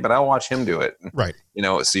 well, okay, but I'll watch him do it. Right.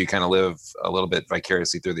 So you kind of live a little bit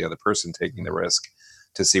vicariously through the other person taking the risk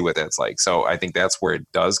to see what that's like. So I think that's where it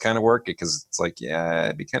does kind of work, because it's like, yeah,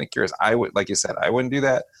 I'd be kind of curious. I would, like you said, I wouldn't do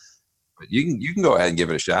that, but you can go ahead and give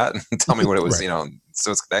it a shot and tell me what it was, right.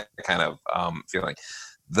 So it's that kind of feeling.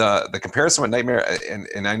 The comparison with Nightmare,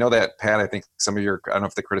 and I know that, Pat, I think some of your, I don't know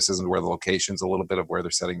if the criticism where the locations, a little bit of where they're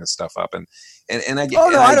setting this stuff up, and I get. Oh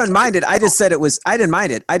no, I don't mind it. I just said it was. I didn't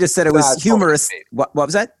mind it. I just said it was humorous. What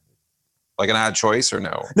was that? Like an odd choice, or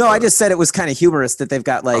no? No, I just said it was kind of humorous that they've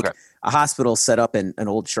got a hospital set up in an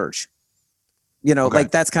old church.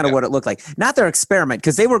 Like that's kind of what it looked like. Not their experiment,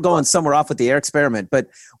 because they were going somewhere off with the air experiment, but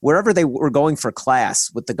wherever they were going for class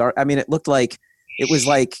with the guard. I mean, it looked like it was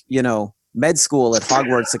like med school at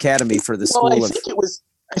Hogwarts Academy for the school of.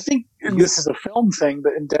 I think this is a film thing,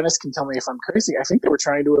 but and Dennis can tell me if I'm crazy. I think they were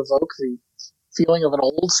trying to evoke the feeling of an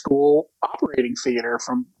old school operating theater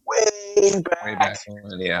from way back.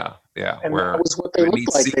 Yeah. And where that was what they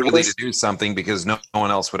looked like. They really to do something because no one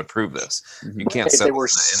else would approve this. You can't set they were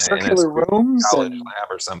this circular rooms college and lab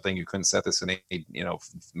or something. You couldn't set this in a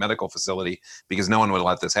medical facility because no one would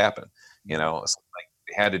let this happen. So like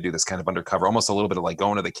they had to do this kind of undercover, almost a little bit of like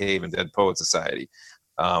going to the cave in Dead Poets Society.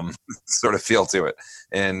 Sort of feel to it,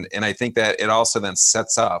 and I think that it also then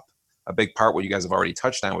sets up a big part what you guys have already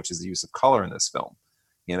touched on, which is the use of color in this film,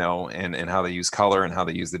 and how they use color and how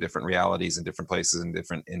they use the different realities in different places and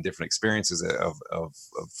different experiences of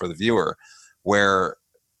for the viewer. Where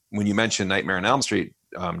when you mentioned Nightmare on Elm Street,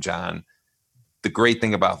 John, the great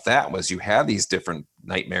thing about that was you had these different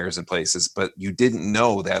nightmares in places, but you didn't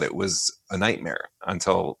know that it was a nightmare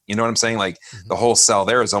until, you know what I'm saying? Like the whole cell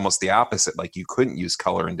there is almost the opposite. Like you couldn't use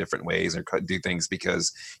color in different ways or do things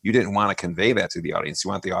because you didn't want to convey that to the audience. You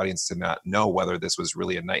want the audience to not know whether this was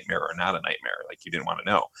really a nightmare or not a nightmare. Like you didn't want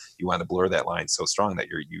to know. You want to blur that line so strong that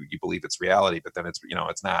you believe it's reality, but then it's,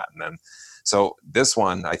 it's not. And then, so this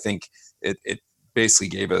one, I think it basically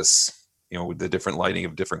gave us, with the different lighting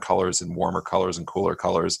of different colors and warmer colors and cooler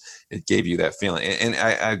colors, it gave you that feeling. And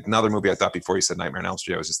another movie I thought before you said Nightmare on Elm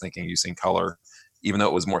Street, I was just thinking using color, even though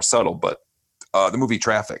it was more subtle, but the movie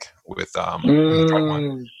Traffic with like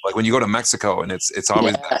when you go to Mexico and it's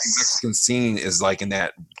always that Mexican scene is like in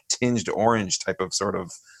that tinged orange type of sort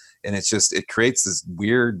of, and it creates this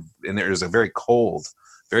weird, and there's a very cold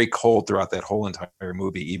throughout that whole entire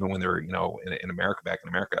movie. Even when they're, in America, back in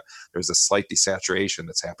America, there's a slight desaturation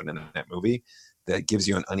that's happened in that movie that gives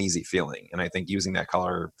you an uneasy feeling. And I think using that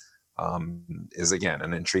color is, again,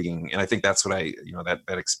 an intriguing, and I think that's what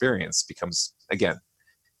that experience becomes, again,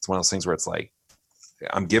 it's one of those things where it's like,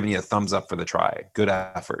 I'm giving you a thumbs up for the try. Good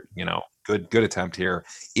effort, good attempt here.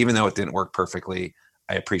 Even though it didn't work perfectly,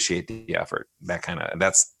 I appreciate the effort.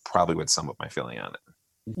 That's probably what sum up my feeling on it.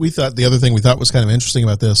 We thought the other thing we thought was kind of interesting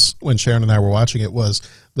about this when Sharon and I were watching it was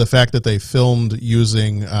the fact that they filmed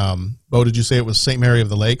using, Bo, did you say it was St. Mary of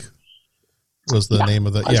the Lake? Was the name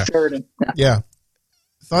of the, yeah.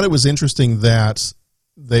 Thought it was interesting that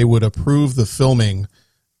they would approve the filming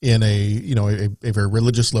in a very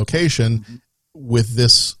religious location with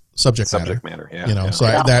this subject matter. Yeah. So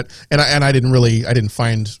I didn't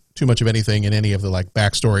find too much of anything in any of the like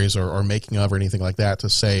backstories or making of or anything like that to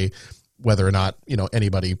say whether or not,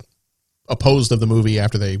 anybody opposed of the movie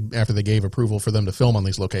after they gave approval for them to film on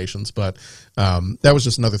these locations. But that was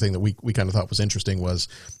just another thing that we kind of thought was interesting. Was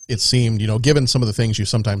it seemed, given some of the things you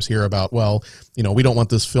sometimes hear about, well, we don't want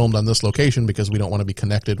this filmed on this location because we don't want to be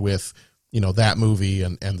connected with that movie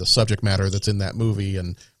and the subject matter that's in that movie,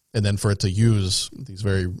 and then for it to use these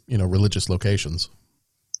very religious locations.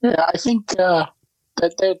 Yeah, I think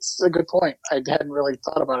that's a good point. I hadn't really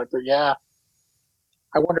thought about it, but yeah,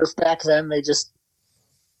 I wonder if back then they just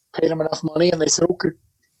paid them enough money and they said, okay.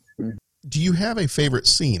 Do you have a favorite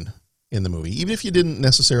scene in the movie? Even if you didn't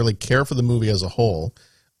necessarily care for the movie as a whole,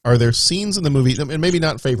 are there scenes in the movie, and maybe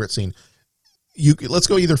not favorite scene, let's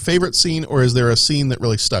go either favorite scene, or is there a scene that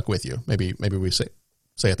really stuck with you? Maybe we say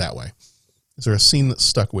it that way. Is there a scene that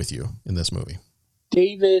stuck with you in this movie?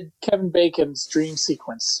 Kevin Bacon's dream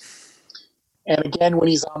sequence. And again, when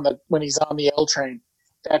he's on the L train,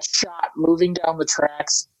 that shot moving down the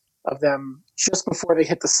tracks of them just before they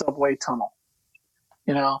hit the subway tunnel.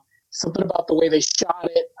 Something about the way they shot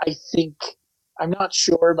it, I think, I'm not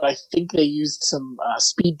sure, but I think they used some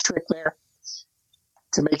speed trick there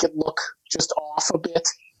to make it look just off a bit.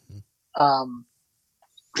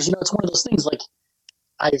 Because, it's one of those things, like,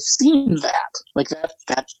 I've seen that. Like,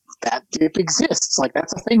 that dip exists. Like,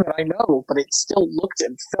 that's a thing that I know, but it still looked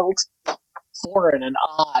and felt foreign and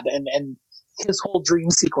odd. And his whole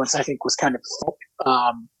dream sequence, I think, was kind of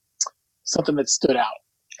something that stood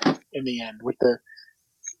out in the end, with the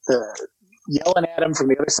yelling at him from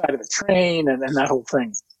the other side of the train and that whole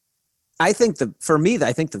thing. I think for me,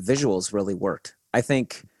 I think the visuals really worked. I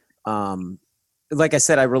think, like I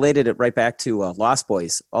said, I related it right back to Lost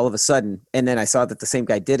Boys all of a sudden. And then I saw that the same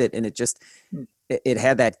guy did it, and it just, it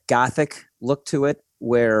had that gothic look to it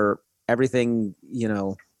where everything,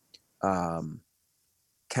 kind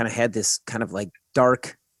of had this kind of like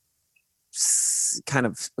dark kind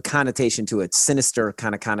of connotation to it, sinister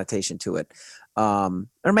kind of connotation to it. Or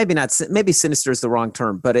maybe not, maybe sinister is the wrong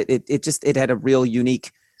term, but it had a real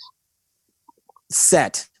unique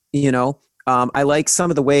set, I like some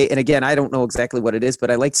of the way, and again, I don't know exactly what it is, but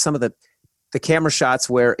I like some of the camera shots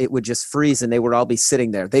where it would just freeze and they would all be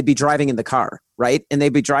sitting there. They'd be driving in the car, right? And they'd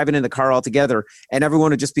be driving in the car all together, and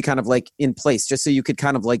everyone would just be kind of like in place, just so you could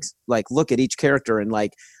kind of like look at each character, and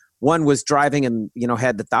like one was driving and,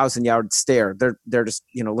 had the 1,000-yard stare. They're just,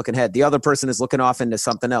 looking ahead. The other person is looking off into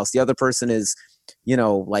something else. The other person is,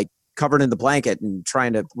 like covered in the blanket and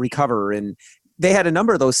trying to recover. And they had a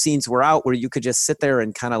number of those scenes were out where you could just sit there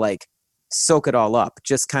and kind of like soak it all up.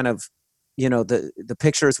 Just kind of, the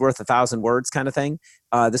picture is worth 1,000 words kind of thing.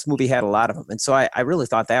 This movie had a lot of them. And so I really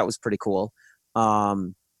thought that was pretty cool. I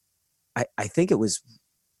think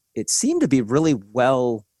it seemed to be really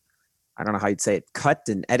well, I don't know how you'd say it, cut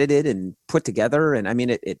and edited and put together. And I mean,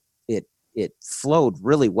 it flowed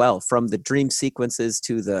really well from the dream sequences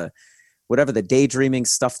to the, whatever the daydreaming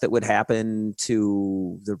stuff that would happen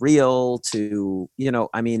to the real to,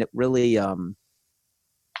 I mean, it really,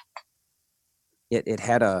 it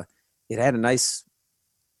had a nice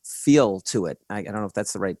feel to it. I don't know if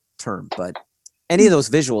that's the right term, but any of those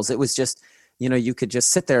visuals, it was just, you could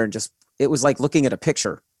just sit there and it was like looking at a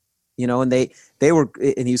picture. And they were,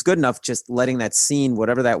 and he was good enough just letting that scene,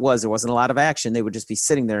 whatever that was, there wasn't a lot of action. They would just be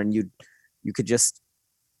sitting there, and you could just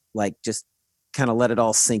kind of let it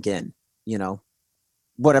all sink in,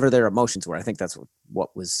 whatever their emotions were. I think that's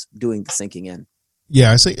what was doing the sinking in.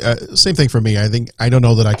 Yeah, I say same thing for me. I don't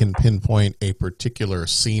know that I can pinpoint a particular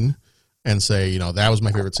scene and say, that was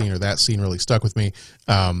my favorite scene, or that scene really stuck with me.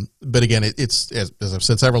 But again, it's as I've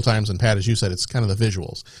said several times, and Pat, as you said, it's kind of the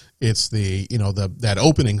visuals. It's the, that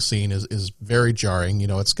opening scene is very jarring.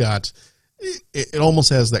 It's got, it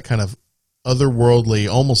almost has that kind of otherworldly,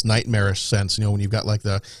 almost nightmarish sense, when you've got like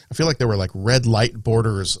I feel like there were like red light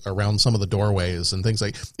borders around some of the doorways and things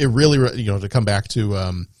like it really, to come back to,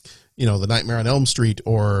 the Nightmare on Elm Street,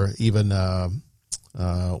 or even,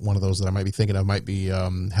 one of those that I might be thinking of might be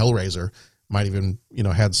Hellraiser, might even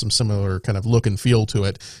had some similar kind of look and feel to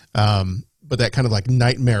it, but that kind of like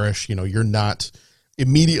nightmarish, you're not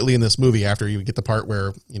immediately in this movie, after you get the part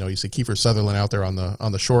where you see Kiefer Sutherland out there on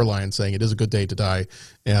the shoreline saying it is a good day to die,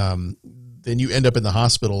 then you end up in the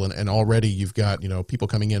hospital, and already you've got people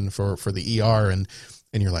coming in for the ER, and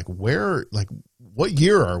you're like, where, like, what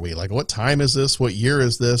year are we, like, what time is this, what year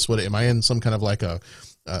is this, what am I in, some kind of like a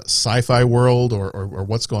sci-fi world, or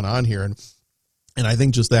what's going on here? And I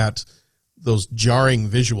think just that, those jarring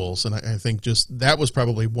visuals, and I think just that was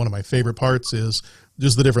probably one of my favorite parts, is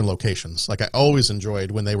just the different locations. Like, I always enjoyed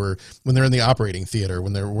when they're in the operating theater,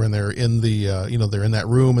 when they're in the they're in that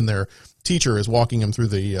room and their teacher is walking them through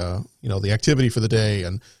the the activity for the day,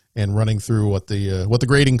 and and running through what the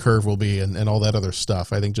grading curve will be and all that other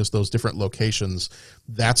stuff. I think just those different locations,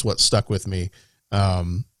 that's what stuck with me.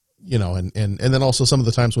 You know, and then also some of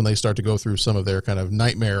the times when they start to go through some of their kind of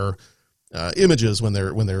nightmare images when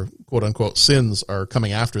their quote unquote sins are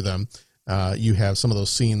coming after them. You have some of those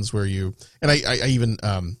scenes where I even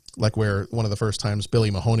like where one of the first times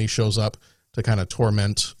Billy Mahoney shows up to kind of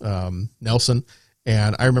torment Nelson.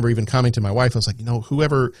 And I remember even commenting to my wife, I was like, you know,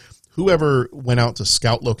 whoever went out to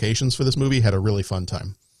scout locations for this movie had a really fun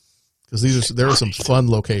time. Because there are some fun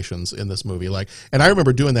locations in this movie. And I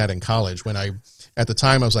remember doing that in college when at the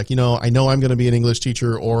time I was like, you know, I know I'm going to be an English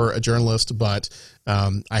teacher or a journalist, but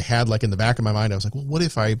I had in the back of my mind, I was like, well, what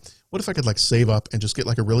if I could save up and just get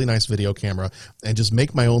a really nice video camera and just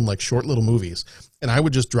make my own short little movies. And I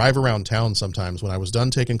would just drive around town sometimes when I was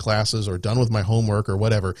done taking classes or done with my homework or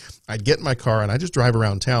whatever. I'd get in my car and I'd just drive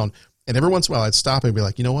around town. And every once in a while I'd stop and be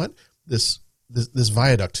like, you know what, this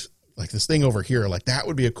viaduct, this thing over here, that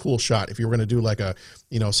would be a cool shot if you were going to do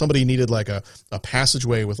somebody needed a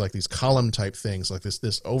passageway with these column type things,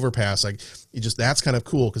 this overpass. That's kind of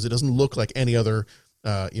cool because it doesn't look like any other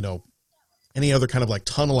any other kind of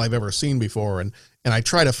tunnel I've ever seen before. And I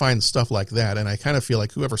try to find stuff like that. And I kind of feel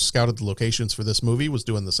like whoever scouted the locations for this movie was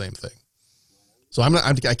doing the same thing. So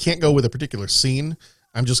I can't go with a particular scene.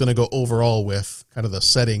 I'm just going to go overall with kind of the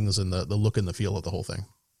settings and the look and the feel of the whole thing.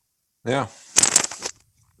 Yeah.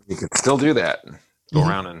 You could still do that. Go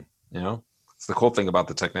around and, it's the cool thing about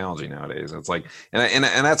the technology nowadays. It's and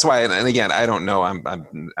that's why, and again, I don't know.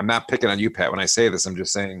 I'm not picking on you, Pat, when I say this. I'm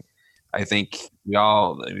just saying, I think a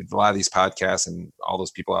lot of these podcasts and all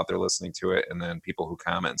those people out there listening to it, and then people who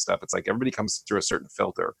comment and stuff, it's everybody comes through a certain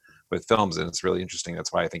filter with films, and it's really interesting.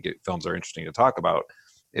 That's why I think films are interesting to talk about,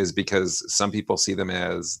 is because some people see them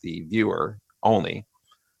as the viewer only,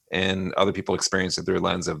 and other people experience it through a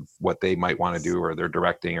lens of what they might want to do, or they're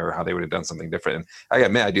directing, or how they would have done something different. And I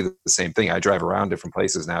admit, I do the same thing. I drive around different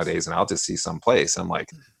places nowadays, and I'll just see some place. I'm like,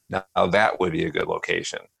 now that would be a good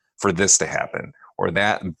location for this to happen. Or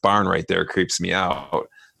that barn right there creeps me out.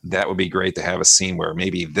 That would be great to have a scene where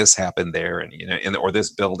maybe this happened there, and or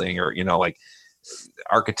this building, or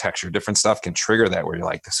architecture, different stuff can trigger that, where you're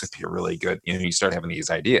like, this would be a really good. You start having these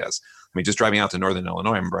ideas. I mean, just driving out to Northern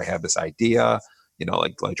Illinois, I remember I had this idea.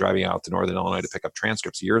 Like driving out to Northern Illinois to pick up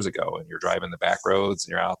transcripts years ago, and you're driving the back roads,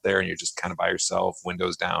 and you're out there, and you're just kind of by yourself,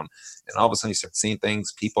 windows down, and all of a sudden you start seeing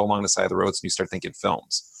things, people along the side of the roads, and you start thinking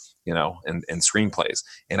films. And screenplays.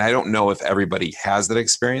 And I don't know if everybody has that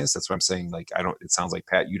experience. That's what I'm saying. It sounds like,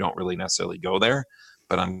 Pat, you don't really necessarily go there,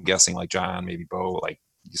 but I'm guessing John, maybe Bo,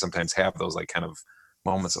 you sometimes have those kind of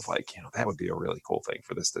moments of that would be a really cool thing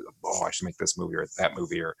for this I should make this movie or that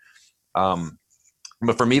movie, or,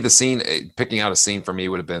 but for me, the scene, picking out a scene for me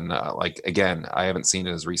would have been again, I haven't seen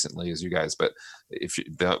it as recently as you guys, but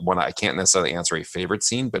the one I can't necessarily answer a favorite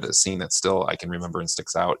scene, but a scene that still I can remember and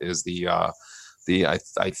sticks out is the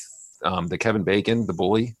Kevin Bacon, the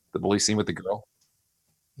bully scene with the girl,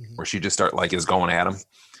 where she just is going at him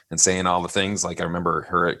and saying all the things. I remember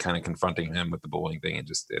her kind of confronting him with the bullying thing, and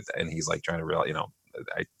he's trying to realize,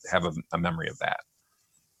 I have a memory of that.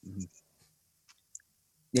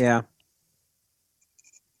 Yeah.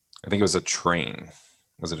 I think it was a train.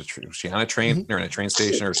 Was she on a train or in a train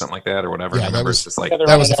station or something like that, or whatever? Yeah, that was just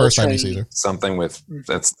that was the first time you see her. Something with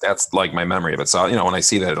that's my memory of it. So when I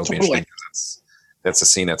see that, it'll be interesting. That's a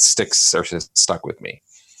scene that sticks or has stuck with me.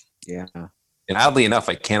 Yeah. And oddly enough,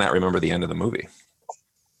 I cannot remember the end of the movie.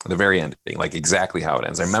 The very ending, exactly how it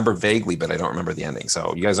ends. I remember vaguely, but I don't remember the ending.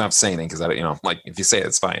 So you guys don't have to say anything, because if you say it,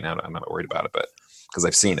 it's fine. I'm not worried about it, but because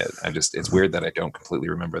I've seen it, it's weird that I don't completely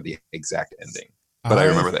remember the exact ending, but I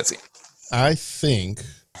remember that scene. I think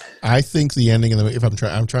the ending of the movie,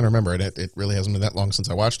 I'm trying to remember it. It really hasn't been that long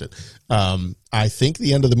since I watched it. I think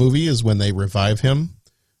the end of the movie is when they revive him,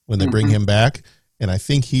 when they bring him back. And I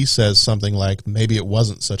think he says something like, maybe it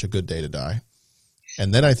wasn't such a good day to die.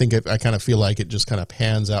 And then I think I kind of feel like it just kind of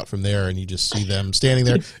pans out from there, and you just see them standing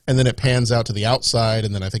there, and then it pans out to the outside,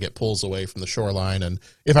 and then I think it pulls away from the shoreline. And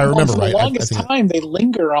if I remember right, for the longest time, they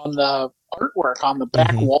linger on the artwork on the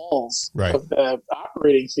back walls of the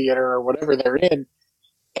operating theater or whatever they're in.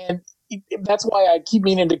 And that's why I keep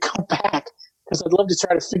meaning to come back, because I'd love to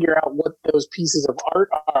try to figure out what those pieces of art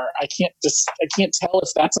are. I can't tell if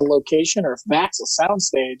that's a location or if that's a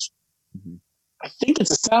soundstage. I think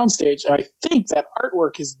it's a soundstage, and I think that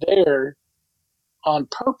artwork is there on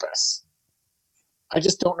purpose. I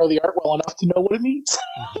just don't know the art well enough to know what it means.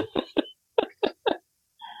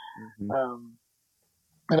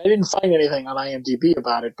 And I didn't find anything on IMDb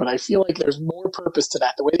about it, but I feel like there's more purpose to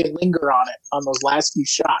that. The way they linger on it on those last few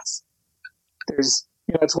shots. There's,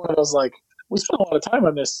 it's one of those we spent a lot of time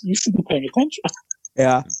on this. You should be paying attention.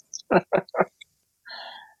 Yeah.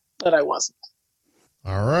 But I wasn't.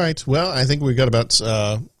 All right. Well, I think we've got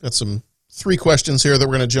some 3 questions here that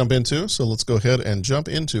we're going to jump into. So let's go ahead and jump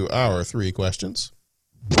into our 3 questions.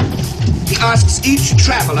 He asks each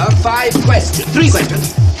traveler 5 questions. 3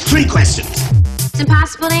 questions. 3 questions. It's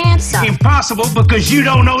impossible to answer. Impossible because you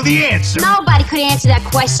don't know the answer. Nobody could answer that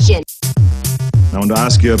question. I want to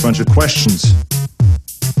ask you a bunch of questions.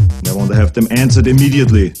 And I want to have them answered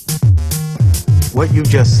immediately. What you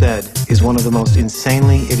just said is one of the most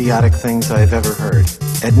insanely idiotic things I have ever heard.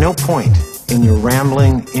 At no point in your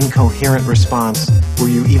rambling, incoherent response were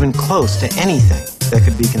you even close to anything that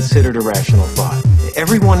could be considered a rational thought.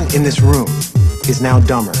 Everyone in this room is now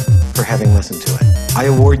dumber for having listened to it. I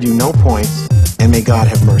award you no points, and may God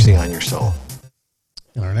have mercy on your soul.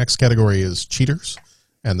 And our next category is cheaters.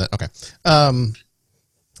 And then, okay.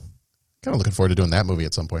 Kind of looking forward to doing that movie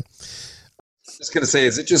at some point. Just gonna say,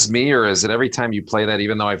 is it just me, or is it every time you play that?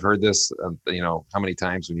 Even though I've heard this, how many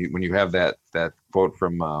times when you have that quote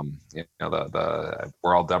from the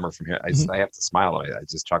 "We're all dumber from here," I have to smile. I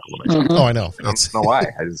just chuckle to myself. Oh, I know. I don't know why.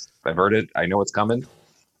 I've heard it. I know it's coming.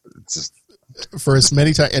 It's just for as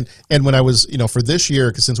many times, and when I was, for this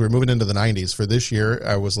year, because since we're moving into the 90s, for this year,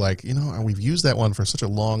 I was like, we've used that one for such a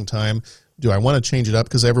long time. Do I want to change it up?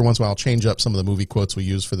 Because every once in a while I'll change up some of the movie quotes we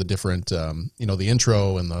use for the different, the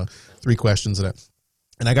intro and the 3 questions. And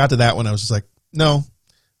I got to that one. I was just like, no,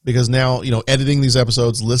 because now, editing these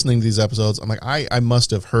episodes, listening to these episodes, I'm like, I must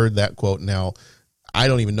have heard that quote now. I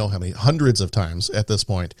don't even know how many, hundreds of times at this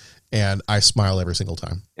point, and I smile every single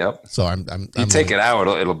time. Yep. So I'm take it out,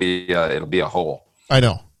 it'll be a hole. I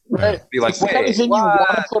know. Right. Be like, it's the kind of thing you want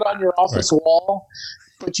to put on your office wall,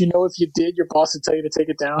 but if you did, your boss would tell you to take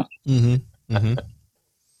it down. Mm-hmm. Mm-hmm.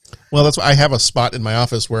 Well, that's why I have a spot in my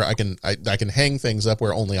office where I can hang things up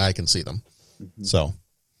where only I can see them. Mm-hmm. So,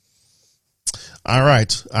 all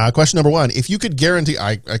right. Question number 1: if you could guarantee,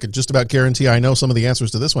 I could just about guarantee I know some of the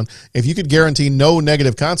answers to this one. If you could guarantee no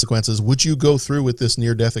negative consequences, would you go through with this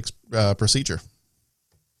near-death procedure?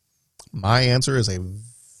 My answer is a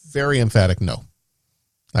very emphatic no.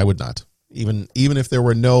 I would not. Even if there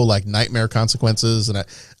were no nightmare consequences, and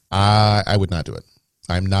I would not do it.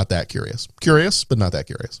 I'm not that curious. Curious, but not that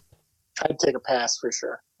curious. I'd take a pass for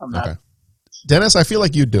sure. I'm not. Okay. Dennis, I feel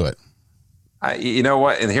like you'd do it. You know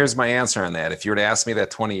what? And here's my answer on that. If you were to ask me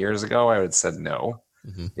that 20 years ago, I would have said no.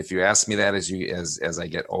 Mm-hmm. If you ask me that as I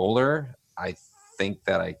get older, I think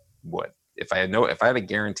that I would. If I had a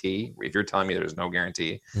guarantee, if you're telling me there's no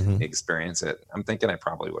guarantee, experience it, I'm thinking I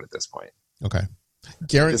probably would at this point. Okay. Whether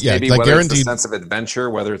guaranteed. It's the sense of adventure,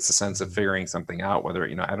 whether it's the sense of figuring something out, whether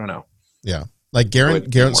I don't know. Yeah.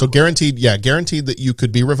 Guaranteed that you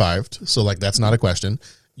could be revived. So that's not a question.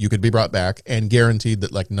 You could be brought back, and guaranteed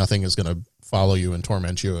that nothing is going to follow you and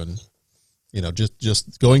torment you, and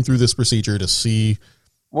just going through this procedure to see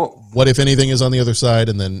what if anything is on the other side,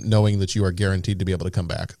 and then knowing that you are guaranteed to be able to come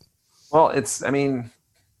back. Well, I guess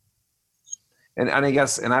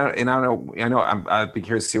I don't know. I'd be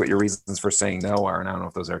curious to see what your reasons for saying no are, and I don't know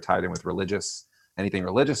if those are tied in with anything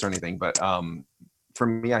religious or anything. But for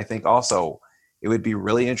me, I think also it would be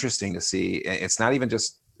really interesting to see. It's not even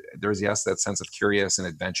just there's that sense of curious and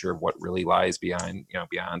adventure of what really lies beyond.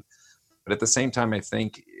 But at the same time, I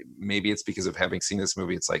think maybe it's because of having seen this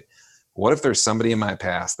movie. It's like, what if there's somebody in my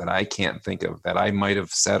past that I can't think of, that I might have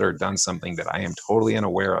said or done something that I am totally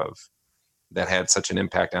unaware of, that had such an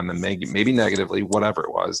impact on them, maybe negatively, whatever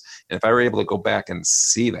it was. And if I were able to go back and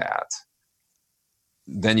see that,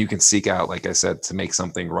 then you can seek out, like I said, to make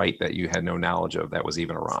something right that you had no knowledge of that was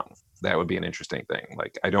even wrong. That would be an interesting thing.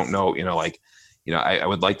 I don't know, I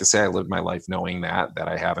would like to say I lived my life knowing that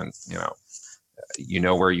I haven't,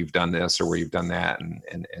 where you've done this or where you've done that, and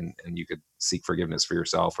you could seek forgiveness for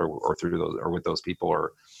yourself or through those or with those people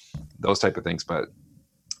or those type of things. But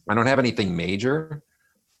I don't have anything major.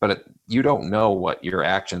 But you don't know what your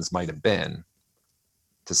actions might have been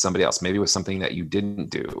to somebody else. Maybe it was something that you didn't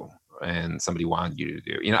do and somebody wanted you to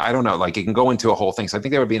do. I don't know. It can go into a whole thing. So I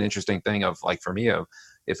think that would be an interesting thing of for me,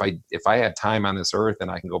 if I had time on this earth and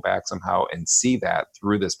I can go back somehow and see that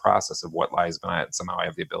through this process of what lies behind it, somehow I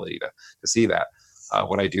have the ability to see that.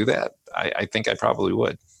 Would I do that? I think I probably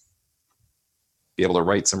would be able to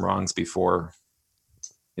right some wrongs before.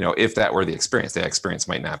 If that were the experience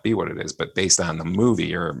might not be what it is, but based on the movie,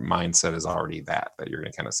 your mindset is already that you're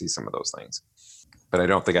going to kind of see some of those things. But I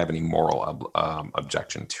don't think I have any moral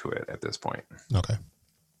objection to it at this point. Okay.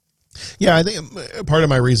 Yeah, I think part of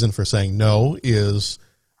my reason for saying no is,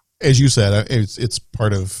 as you said, it's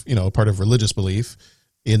part of religious belief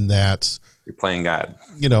in that you're playing God.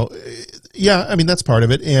 Yeah, that's part of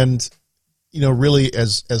it. And really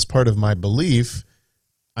as part of my belief,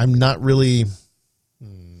 I'm not really,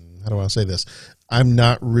 how do I say this? I'm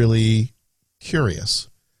not really curious.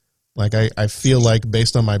 Like I feel like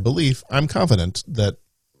based on my belief, I'm confident that,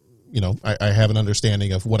 I have an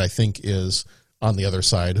understanding of what I think is on the other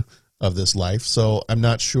side of this life. So I'm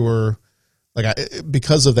not sure,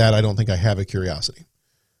 because of that, I don't think I have a curiosity.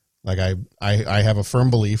 Like I have a firm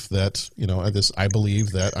belief that, I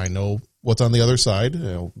believe that I know what's on the other side,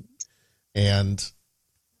 and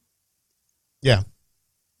yeah,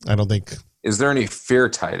 I don't think. Is there any fear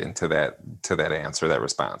tied into that answer, that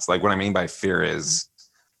response? Like what I mean by fear is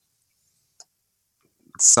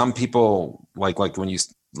some people like when you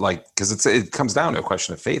because it comes down to a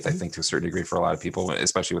question of faith, I think, to a certain degree for a lot of people,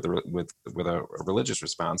 especially with a religious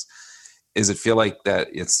response. Is it feel like that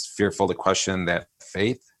it's fearful to question that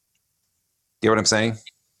faith? You know what I'm saying?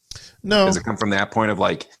 No. Does it come from that point of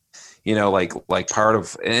like part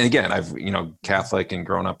of, and again, I've, Catholic and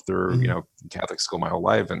grown up through, Catholic school my whole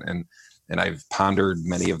life. And I've pondered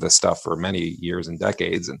many of this stuff for many years and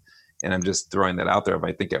decades. And I'm just throwing that out there.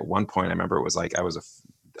 But I think at one point, I remember it was like, I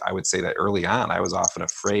would say that early on, I was often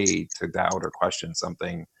afraid to doubt or question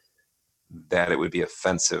something that it would be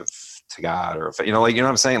offensive to God, or, you know what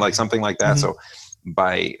I'm saying? Like something like that. Mm-hmm. So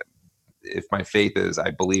if my faith is,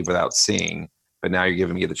 I believe without seeing, but now you're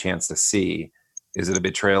giving me the chance to see, is it a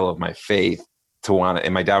betrayal of my faith to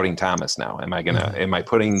am I doubting Thomas now? Am I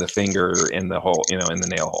putting the finger in the hole, in the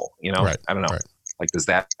nail hole, Right, I don't know. Right. Like, does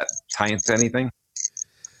that tie into anything?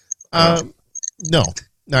 No,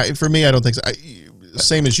 for me, I don't think so.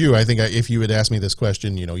 Same as you. I think if you had asked me this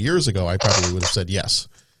question, years ago, I probably would have said yes.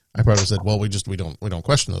 I probably said, well, we don't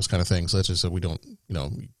question those kind of things. Let's just say we don't,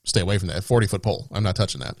 stay away from that 40-foot pole. I'm not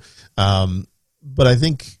touching that. But I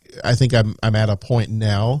think I'm at a point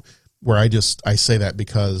now where I say that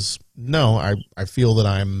because I feel that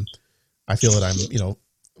I'm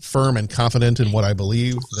firm and confident in what I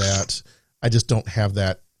believe, that I just don't have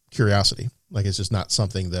that curiosity. Like, it's just not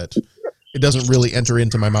something that it doesn't really enter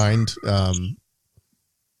into my mind.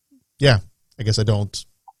 Yeah, I guess I don't.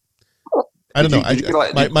 I don't know.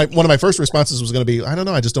 One of my first responses was going to be, I don't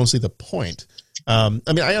know. I just don't see the point. I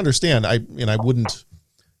mean, I understand. I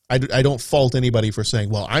don't fault anybody for saying,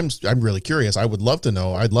 well, I'm really curious. I would love to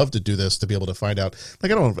know. I'd love to do this to be able to find out.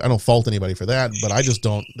 Like, I don't fault anybody for that, but I just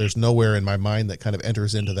don't. There's nowhere in my mind that kind of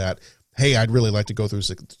enters into that. Hey, I'd really like to go through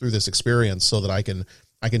this experience so that I can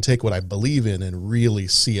take what I believe in and really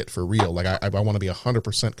see it for real. Like, I want to be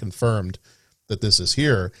 100% confirmed that this is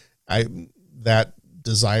here. That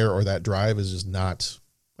desire or that drive is just not,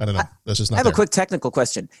 I don't know. That's just not. I have there. a quick technical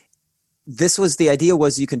question. The idea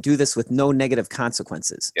was you can do this with no negative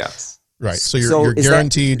consequences. Yes. Right. So you're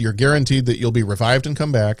guaranteed that you'll be revived and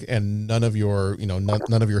come back, and none of your,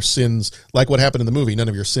 none of your sins, like what happened in the movie, none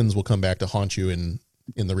of your sins will come back to haunt you in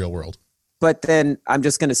the real world. But then I'm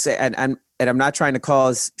just going to say, and I'm not trying to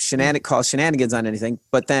call shenanigans on anything,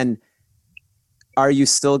 but then are you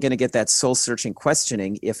still going to get that soul-searching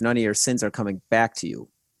questioning if none of your sins are coming back to you?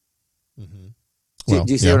 Mm-hmm. Do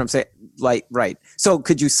you see what I'm saying? Like, right. So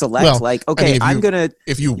could you select,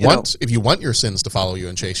 if you want your sins to follow you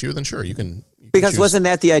and chase you, then sure, you can because choose. Wasn't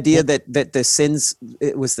that the idea that the sins,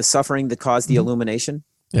 it was the suffering that caused the illumination?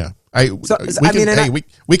 Yeah.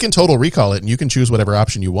 We can total recall it, and you can choose whatever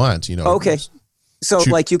option you want, Okay. So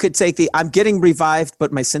like you could take I'm getting revived,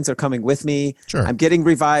 but my sins are coming with me. Sure. I'm getting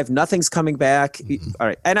revived. Nothing's coming back. Mm-hmm. All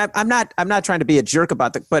right. And I'm not trying to be a jerk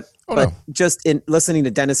about that, but just in listening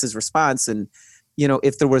to Dennis's response and,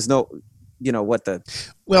 if there was no,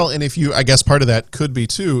 well, and I guess part of that could be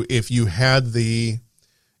too, if you went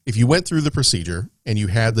through the procedure and you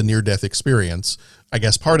had the near-death experience, I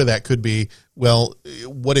guess part of that could be, well,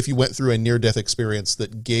 what if you went through a near-death experience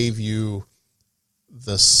that gave you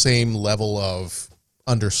the same level of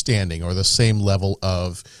understanding or the same level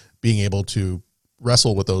of being able to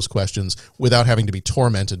wrestle with those questions without having to be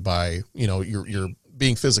tormented by, you're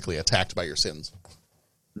being physically attacked by your sins.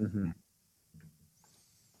 Mm-hmm.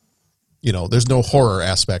 There's no horror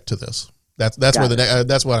aspect to this. That's where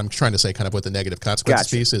that's what I'm trying to say, kind of with the negative consequences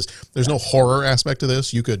piece is. There's no horror aspect to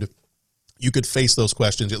this. You could face those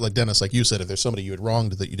questions, like Dennis, like you said, if there's somebody you had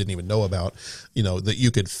wronged that you didn't even know about, that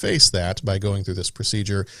you could face that by going through this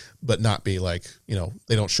procedure, but not be like,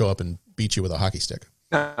 they don't show up and beat you with a hockey stick.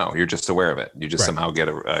 No, you're just aware of it. You just somehow get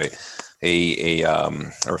a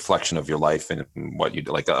reflection of your life and what you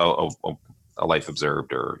do, like a life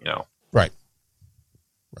observed, or right.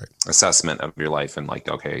 assessment of your life, and like,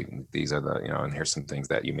 okay, these are the and here's some things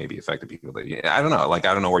that you maybe affected people that I don't know, like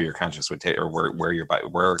I don't know where your conscience would take, or where your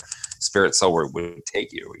spirit soul would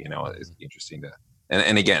take you. It's interesting to,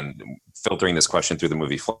 and again, filtering this question through the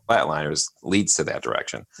movie Flatliners leads to that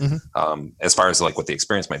direction, as far as like what the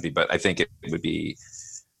experience might be. But I think it would be,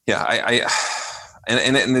 and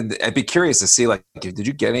I'd be curious to see, like, did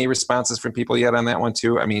you get any responses from people yet on that one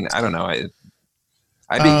too? I mean, I don't know. I'd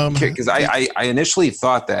be curious, because I initially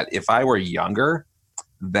thought that if I were younger,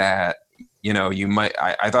 that, you know, you might,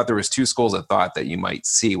 I thought there was two schools of thought that you might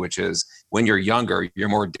see, which is when you're younger, you're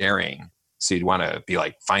more daring. So you'd want to be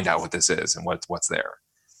like, find out what this is and what's there.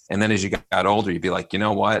 And then as you got older, you'd be like, you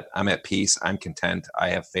know what? I'm at peace. I'm content. I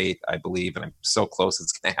have faith. I believe, and I'm so close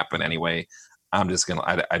it's going to happen anyway. I'm just going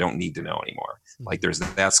to, I don't need to know anymore. Like there's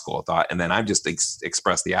that school of thought. And then I've just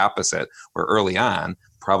expressed the opposite, where early on,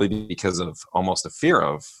 probably because of almost a fear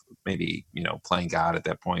of maybe, you know, playing God at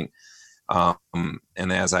that point. And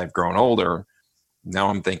as I've grown older, now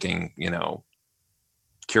I'm thinking, you know,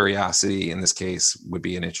 curiosity in this case would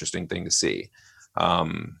be an interesting thing to see.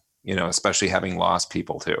 You know, especially having lost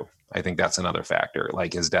people too. I think that's another factor.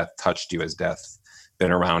 Like, has death touched you? Has death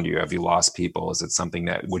been around you? Have you lost people? Is it something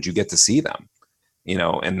that, would you get to see them? You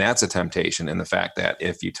know, and that's a temptation in the fact that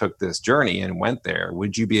if you took this journey and went there,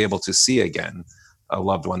 would you be able to see again a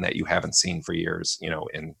loved one that you haven't seen for years, you know,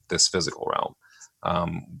 in this physical realm?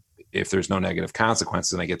 If there's no negative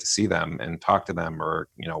consequences and I get to see them and talk to them, or,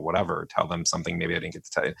 you know, whatever, tell them something maybe I didn't get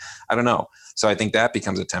to tell you. I don't know. So I think that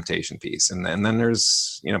becomes a temptation piece. And then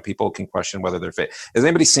there's, you know, people can question whether they're fit. Has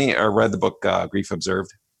anybody seen or read the book Grief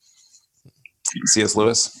Observed? C.S.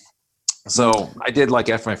 Lewis? So I did, like,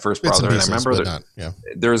 after my first brother, and I remember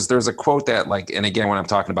there's a quote that, like, and again, when I'm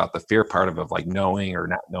talking about the fear part of like knowing or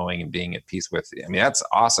not knowing and being at peace with, I mean, that's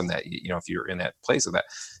awesome that, you know, if you're in that place of that,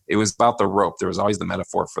 it was about the rope. There was always the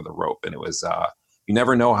metaphor for the rope. And it was, you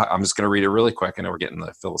never know how, I'm just going to read it really quick. I know we're getting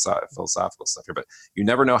the philosophical stuff here, but you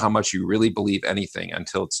never know how much you really believe anything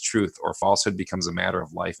until its truth or falsehood becomes a matter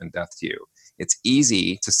of life and death to you. It's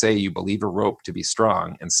easy to say you believe a rope to be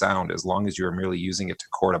strong and sound as long as you are merely using it to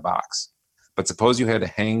cord a box. But suppose you had to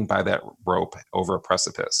hang by that rope over a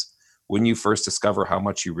precipice. Wouldn't you first discover how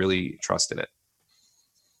much you really trusted it?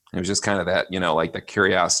 It was just kind of that, you know, like the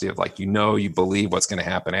curiosity of, like, you know, you believe what's going to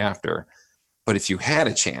happen after. But if you had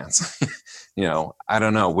a chance, you know, I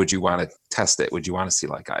don't know, would you want to test it? Would you want to see,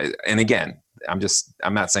 like, and again, I'm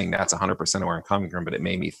not saying that's 100% of where I'm coming from, but it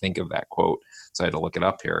made me think of that quote. So I had to look it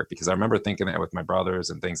up here, because I remember thinking that with my brothers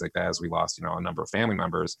and things like that, as we lost, you know, a number of family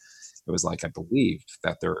members. It was like, I believed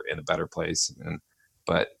that they're in a better place.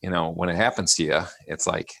 But, you know, when it happens to you, it's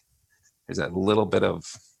like, there's a little bit of,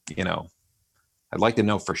 you know, I'd like to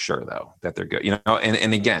know for sure, though, that they're good, you know,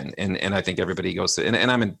 and again, and I think everybody goes to,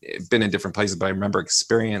 and been in different places, but I remember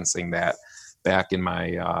experiencing that back in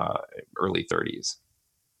my early 30s.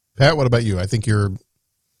 Pat, what about you? I think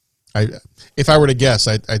if I were to guess,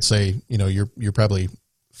 I'd say, you know, you're probably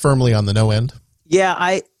firmly on the no end. Yeah,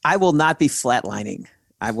 I will not be flatlining.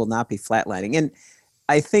 I will not be flatlining. And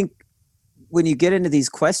I think when you get into these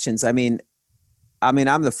questions, I mean,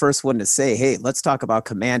 I'm the first one to say, hey, let's talk about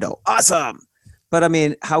Commando. Awesome. But I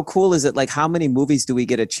mean, how cool is it? Like, how many movies do we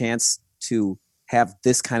get a chance to have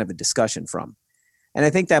this kind of a discussion from? And I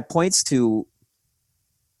think that points to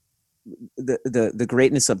the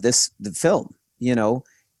greatness of the film, you know,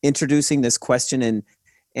 introducing this question.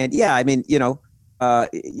 And yeah, I mean, you know,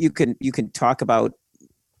 you can talk about,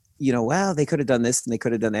 you know, well, they could have done this and they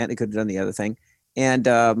could have done that. They could have done the other thing. And,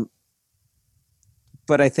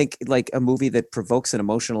 but I think, like, a movie that provokes an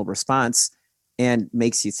emotional response and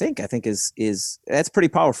makes you think, I think is that's pretty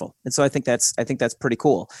powerful. And so I think that's pretty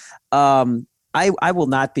cool. I will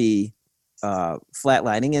not be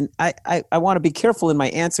flatlining, and I want to be careful in my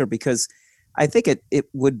answer, because I think it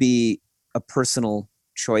would be a personal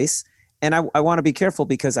choice. And I want to be careful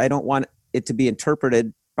because I don't want it to be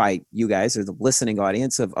interpreted by you guys or the listening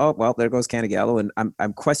audience of, oh, well, there goes Cantagallo, and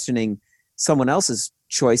I'm questioning someone else's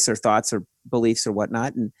choice or thoughts or beliefs or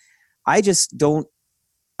whatnot. And I just,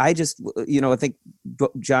 you know, I think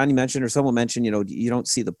John, you mentioned, or someone mentioned, you know, you don't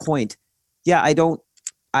see the point. Yeah, I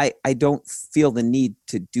don't feel the need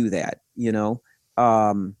to do that. You know,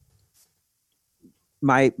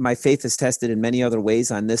 my faith is tested in many other ways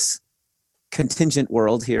on this contingent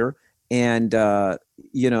world here. And,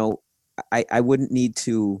 you know, I wouldn't need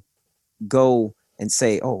to go and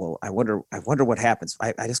say, oh, well, I wonder what happens.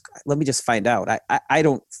 Let me just find out. I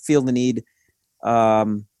don't feel the need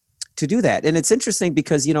to do that. And it's interesting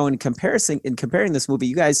because, you know, in comparing this movie,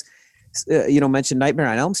 you guys, you know, mentioned Nightmare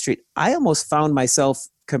on Elm Street. I almost found myself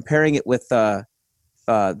comparing it with The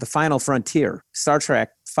Final Frontier, Star Trek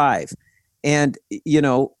V. And, you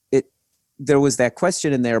know, there was that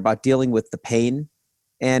question in there about dealing with the pain.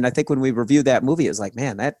 And I think when we reviewed that movie, it was like,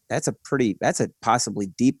 man, that's a possibly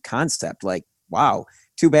deep concept. Like, wow,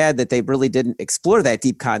 too bad that they really didn't explore that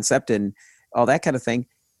deep concept and all that kind of thing.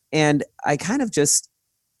 And I kind of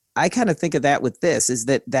think of that with this, is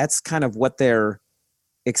that's kind of what they're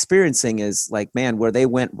experiencing, is like, man, where they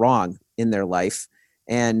went wrong in their life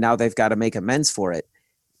and now they've got to make amends for it.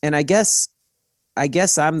 And I guess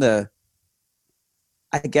I'm the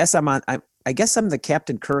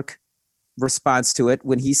Captain Kirk response to it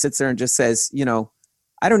when he sits there and just says, you know,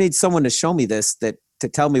 I don't need someone to show me this, to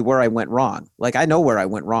tell me where I went wrong. Like, I know where I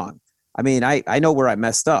went wrong. I mean, I know where I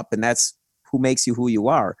messed up, and that's who makes you who you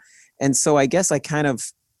are. And so I guess I kind of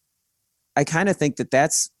think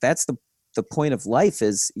that's the point of life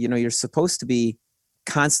is, you know, you're supposed to be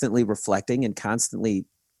constantly reflecting and constantly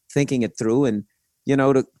thinking it through. And, you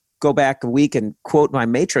know, to go back a week and quote my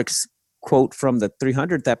Matrix quote from the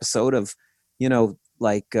 300th episode of, you know,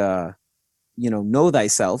 like, know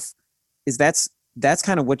thyself, is that's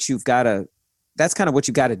kind of what you've got to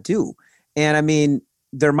do. And I mean,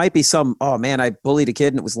 there might be some, oh man, I bullied a kid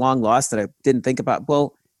and it was long lost that I didn't think about.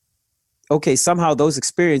 Well, okay, somehow those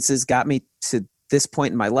experiences got me to this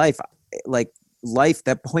point in my life. Like,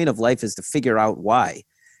 that point of life is to figure out why.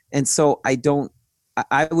 And so I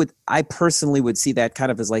personally would see that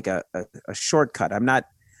kind of as like a shortcut. I'm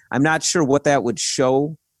not sure what that would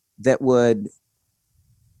show that would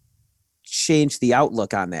change the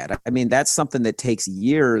outlook on that. I mean, that's something that takes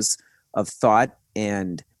years of thought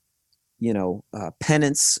and, you know,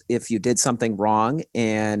 penance if you did something wrong,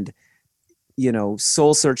 and, you know,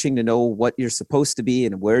 soul searching to know what you're supposed to be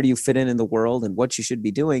and where do you fit in the world and what you should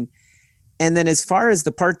be doing. And then as far as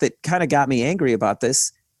the part that kind of got me angry about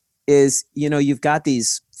this is, you know, you've got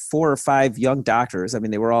these 4 or 5 young doctors. I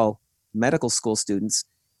mean, they were all medical school students,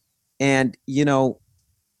 and, you know,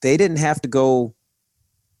 they didn't have to go,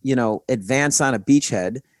 you know, advance on a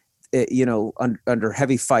beachhead, you know, under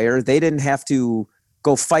heavy fire. They didn't have to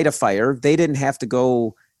go fight a fire. They didn't have to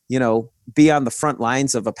go, you know, be on the front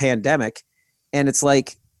lines of a pandemic. And it's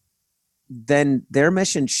like, then their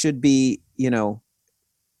mission should be, you know,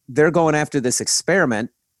 they're going after this experiment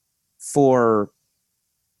for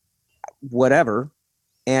whatever.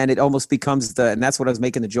 And it almost becomes and that's what I was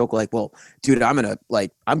making the joke, like, well, dude, I'm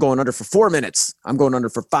going under for 4 minutes. I'm going under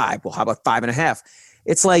for 5. Well, how about 5.5?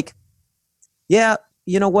 It's like, yeah,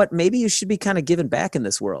 you know what? Maybe you should be kind of giving back in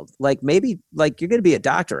this world. Like, maybe, like, you're going to be a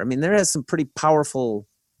doctor. I mean, there has some pretty powerful,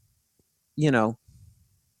 you know,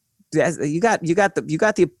 you got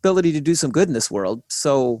the ability to do some good in this world.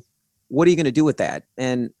 So what are you going to do with that?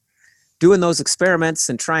 And doing those experiments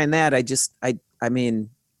and trying that, I mean,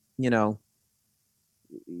 you know,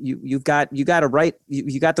 you got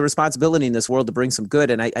the responsibility in this world to bring some good.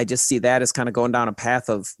 And I just see that as kind of going down a path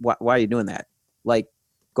of why are you doing that? Like,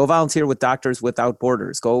 go volunteer with Doctors Without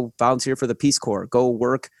Borders. Go volunteer for the Peace Corps. Go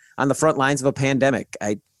work on the front lines of a pandemic.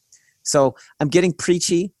 So I'm getting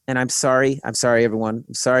preachy, and I'm sorry, everyone.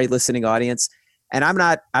 I'm sorry, listening audience. And I'm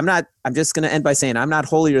just going to end by saying I'm not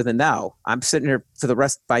holier than thou. I'm sitting here for the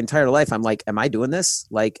rest of my entire life. I'm like, am I doing this?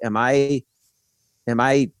 Like, am I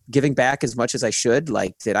giving back as much as I should?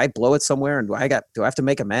 Like, did I blow it somewhere? And do I have to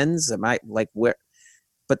make amends? Am I like where?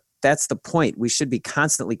 But that's the point. We should be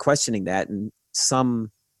constantly questioning that. And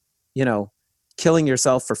some, you know, killing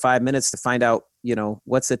yourself for 5 minutes to find out, you know,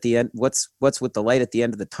 what's at the end, what's with the light at the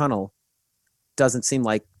end of the tunnel doesn't seem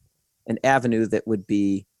like an avenue that would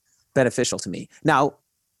be beneficial to me. Now,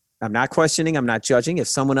 I'm not questioning, I'm not judging. If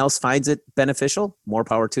someone else finds it beneficial, more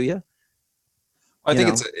power to you. I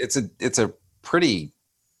think it's a pretty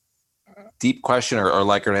deep question, or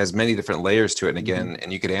like it has many different layers to it. And again,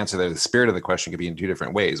 and you could answer that. The spirit of the question could be in 2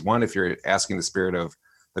 different ways. One, if you're asking the spirit of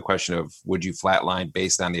the question of would you flatline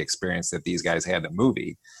based on the experience that these guys had in the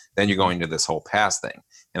movie, then you're going to this whole past thing.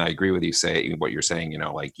 And I agree with you what you're saying, you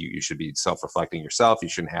know, like you should be self-reflecting yourself. You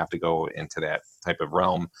shouldn't have to go into that type of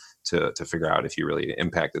realm to figure out if you really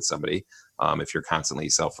impacted somebody. If you're constantly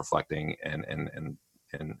self-reflecting and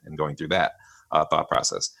going through that thought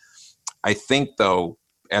process. I think though,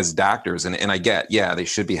 as doctors, and I get, yeah, they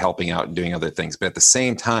should be helping out and doing other things. But at the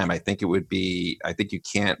same time, I think you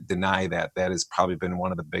can't deny that has probably been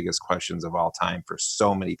one of the biggest questions of all time for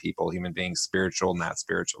so many people, human beings, spiritual, not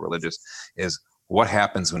spiritual, religious, is what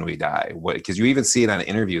happens when we die? Because you even see it on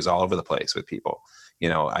interviews all over the place with people. You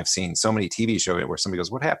know, I've seen so many TV shows where somebody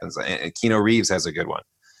goes, what happens? And Keanu Reeves has a good one.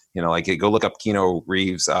 You know, like go look up Keanu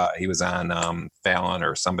Reeves. He was on Fallon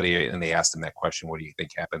or somebody, and they asked him that question: "What do you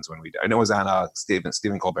think happens when we die?" I know it was on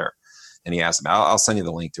Stephen Colbert, and he asked him. I'll send you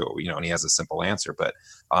the link to it. You know, and he has a simple answer, but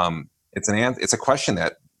it's a question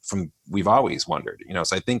that we've always wondered. You know,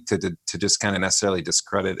 so I think to just kind of necessarily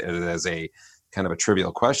discredit it as a kind of a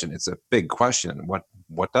trivial question, it's a big question.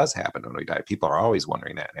 what does happen when we die? People are always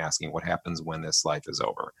wondering that and asking what happens when this life is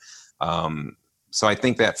over. So I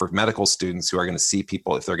think that for medical students who are going to see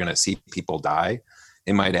people, if they're going to see people die,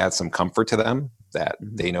 it might add some comfort to them that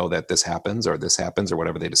they know that this happens or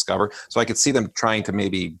whatever they discover. So I could see them trying to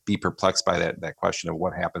maybe be perplexed by that question of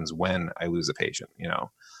what happens when I lose a patient,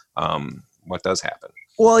 what does happen?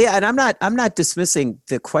 Well, yeah. And I'm not dismissing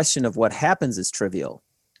the question of what happens as trivial.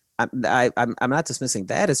 I'm not dismissing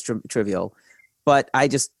that as trivial, but I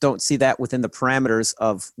just don't see that within the parameters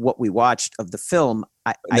of what we watched of the film.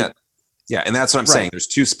 Yeah, and that's what I'm saying. There's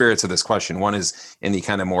two spirits of this question. One is in the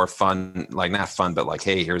kind of more fun, like not fun, but like,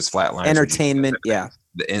 hey, here's Flatliners. Entertainment, yeah.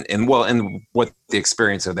 And what the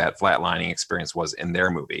experience of that flatlining experience was in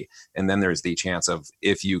their movie. And then there's the chance of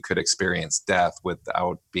if you could experience death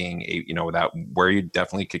without being without where you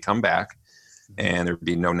definitely could come back and there'd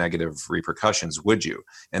be no negative repercussions, would you?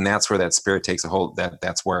 And that's where that spirit takes a hold.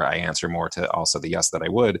 That's where I answer more to also the yes that I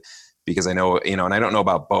would. Because I know, and I don't know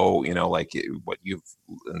about Bo, like what you've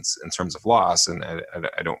in terms of loss, and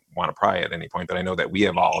I don't want to pry at any point, but I know that we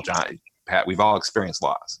have all, Pat, we've all experienced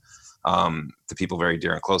loss to people very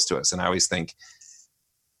dear and close to us. And I always think,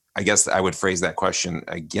 I guess I would phrase that question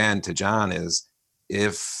again to John is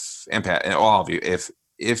and Pat, and all of you,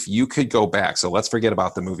 if you could go back, so let's forget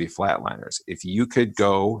about the movie Flatliners. If you could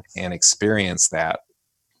go and experience that,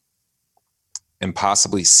 and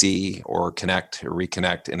possibly see or connect or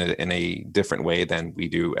reconnect in a different way than we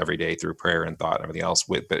do every day through prayer and thought and everything else,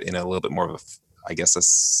 but in a little bit more of a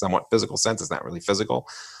somewhat physical sense. It's not really physical,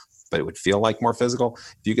 but it would feel like more physical.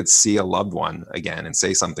 If you could see a loved one again and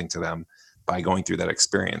say something to them by going through that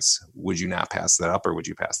experience, would you not pass that up, or would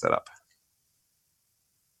you pass that up?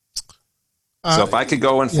 So if I could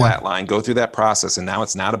go and flatline, go through that process, and now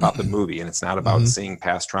it's not about the movie and it's not about seeing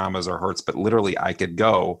past traumas or hurts, but literally I could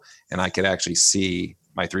go and I could actually see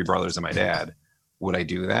my three brothers and my dad. Would I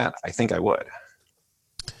do that? I think I would.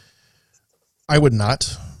 I would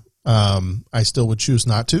not. I still would choose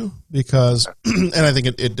not to because, and I think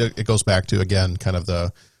it goes back to, again, kind of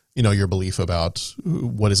the, your belief about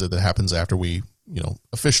what is it that happens after we,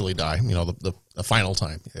 officially die, the final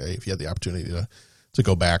time, if you had the opportunity to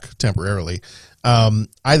go back temporarily.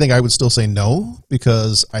 I think I would still say no,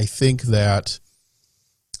 because I think that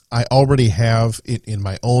I already have it in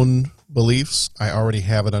my own beliefs. I already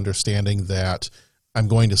have an understanding that I'm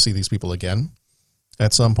going to see these people again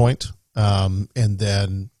at some point. And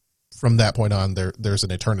then from that point on, there's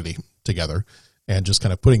an eternity together, and just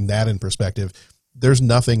kind of putting that in perspective, there's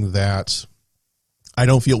nothing that I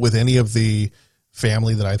don't feel with any of the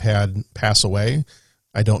family that I've had pass away.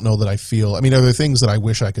 I don't know that I feel, are there things that I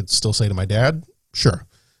wish I could still say to my dad? Sure.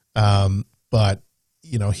 But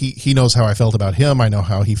he knows how I felt about him. I know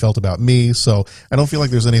how he felt about me. So I don't feel like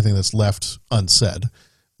there's anything that's left unsaid.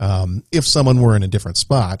 If someone were in a different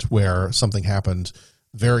spot where something happened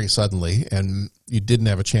very suddenly and you didn't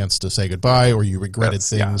have a chance to say goodbye, or you regretted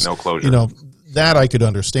things, no closure. That I could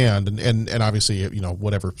understand. And obviously,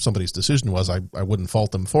 whatever somebody's decision was, I wouldn't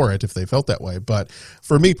fault them for it if they felt that way. But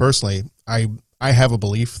for me personally, I have a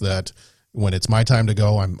belief that when it's my time to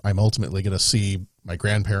go, I'm ultimately going to see my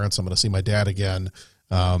grandparents. I'm going to see my dad again.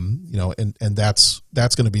 And that's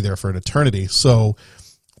going to be there for an eternity. So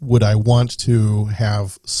would I want to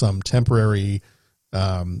have some temporary,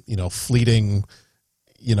 fleeting,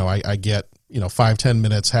 I get, 5-10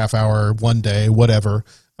 minutes, half hour, one day, whatever.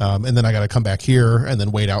 And then I got to come back here and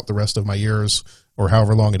then wait out the rest of my years or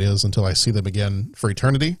however long it is until I see them again for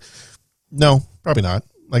eternity. No, probably not.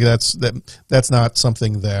 Like that's not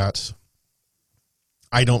something that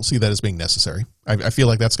I don't see that as being necessary. I feel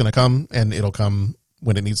like that's going to come, and it'll come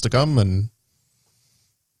when it needs to come, and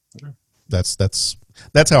that's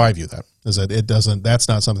how I view that. Is that that's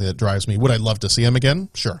not something that drives me. Would I love to see him again?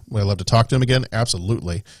 Sure. Would I love to talk to him again?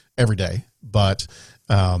 Absolutely, every day. But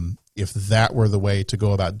if that were the way to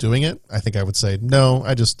go about doing it, I think I would say no.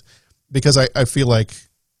 Because I feel like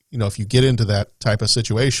if you get into that type of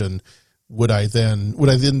situation, would I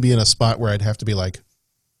then be in a spot where I'd have to be like,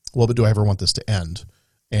 well, but do I ever want this to end?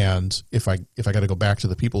 And if I got to go back to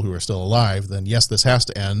the people who are still alive, then yes, this has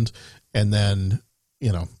to end. And then,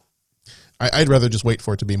 I'd rather just wait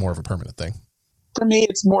for it to be more of a permanent thing. For me,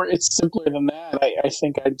 it's simpler than that. I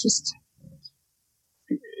think it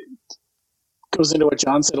goes into what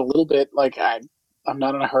John said a little bit. Like I'm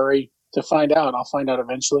not in a hurry to find out. I'll find out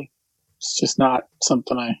eventually. It's just not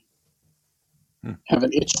something I have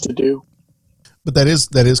an itch to do. But that is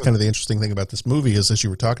kind of the interesting thing about this movie is, as you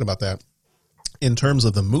were talking about that, in terms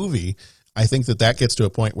of the movie, I think that gets to a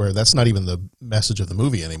point where that's not even the message of the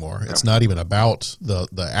movie anymore. It's not even about the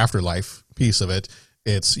afterlife piece of it.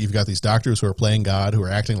 you've got these doctors who are playing God, who are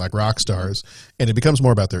acting like rock stars, and it becomes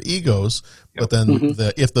more about their egos. But then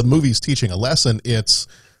if the movie's teaching a lesson, it's,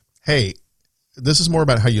 hey, this is more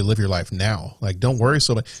about how you live your life now. Like, don't worry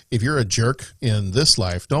so much. If you're a jerk in this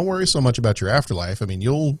life, don't worry so much about your afterlife. I mean,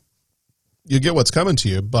 you get what's coming to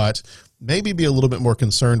you, but maybe be a little bit more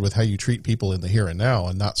concerned with how you treat people in the here and now,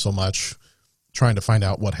 and not so much trying to find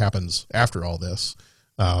out what happens after all this.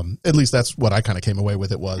 At least that's what I kind of came away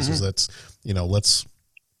with. It was is that,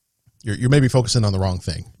 you're maybe focusing on the wrong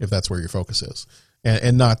thing if that's where your focus is,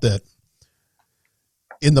 and not that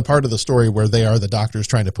in the part of the story where they are the doctors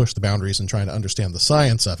trying to push the boundaries and trying to understand the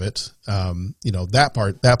science of it. That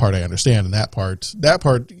part I understand, and that part,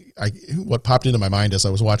 what popped into my mind as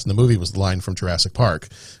I was watching the movie was the line from Jurassic Park.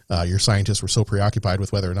 Your scientists were so preoccupied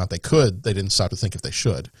with whether or not they didn't stop to think if they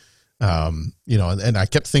should. And I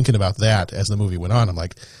kept thinking about that as the movie went on. I'm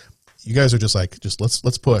like, you guys are just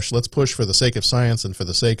let's push for the sake of science and for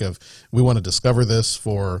the sake of, we want to discover this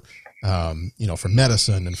for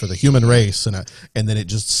medicine and for the human race. And then it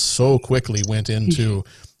just so quickly went into,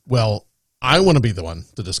 well, I want to be the one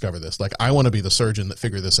to discover this. Like, I want to be the surgeon that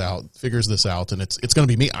figures this out. And it's going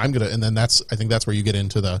to be me. And then I think that's where you get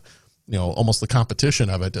into the, almost the competition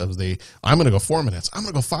of it, of the, I'm going to go 4 minutes. I'm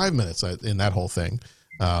going to go 5 minutes in that whole thing.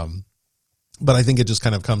 But I think it just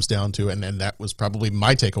kind of comes down to, and that was probably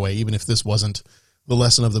my takeaway, even if this wasn't the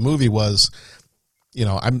lesson of the movie, was,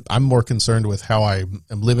 I'm more concerned with how I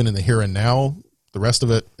am living in the here and now. The rest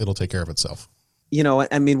of it, it'll take care of itself.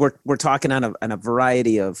 I mean, we're talking on a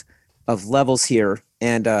variety of levels here,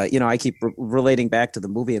 and I keep relating back to the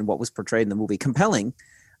movie and what was portrayed in the movie, compelling.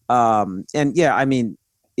 And yeah, I mean,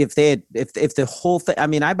 if the whole thing, I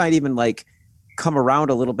mean, I might even come around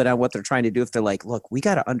a little bit on what they're trying to do. If they're like, look, we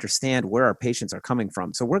got to understand where our patients are coming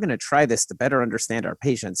from, so we're going to try this to better understand our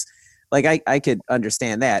patients. I could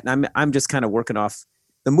understand that. And I'm just kind of working off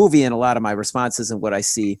the movie and a lot of my responses and what I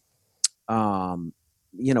see,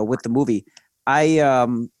 with the movie. I've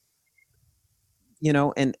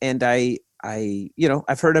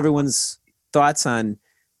heard everyone's thoughts on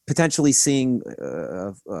potentially seeing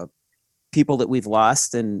people that we've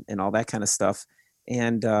lost and all that kind of stuff.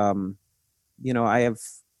 And, I have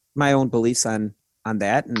my own beliefs on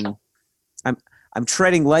that, and I'm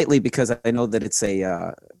treading lightly because I know that it's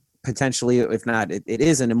a potentially, if not, it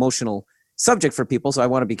is an emotional subject for people. So I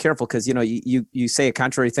want to be careful because you say a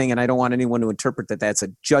contrary thing, and I don't want anyone to interpret that that's a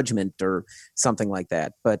judgment or something like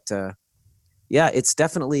that. But it's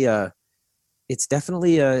definitely a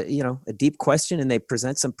deep question, and they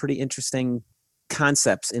present some pretty interesting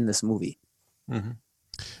concepts in this movie. Mm-hmm.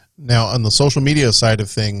 Now, on the social media side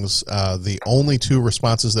of things, the only two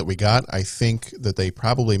responses that we got, I think that they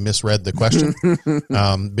probably misread the question,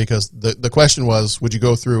 because the question was, would you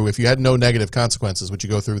go through, if you had no negative consequences, would you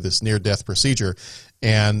go through this near-death procedure?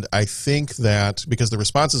 And I think that because the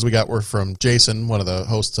responses we got were from Jason, one of the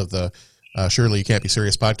hosts of the Surely You Can't Be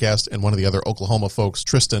Serious podcast, and one of the other Oklahoma folks,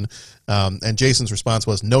 Tristan, and Jason's response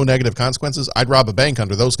was, no negative consequences? I'd rob a bank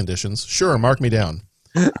under those conditions. Sure, mark me down.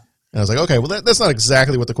 And I was like, okay, well, that's not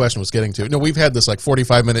exactly what the question was getting to. No, we've had this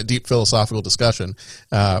 45-minute deep philosophical discussion,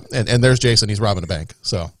 and there's Jason. He's robbing a bank.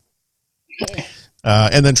 So,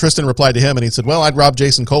 and then Tristan replied to him, and he said, well, I'd rob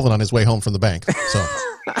Jason Colvin on his way home from the bank. So,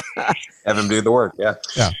 have him do the work. Yeah.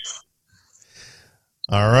 Yeah.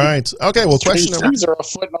 All right. Okay. Well, question number. Trees are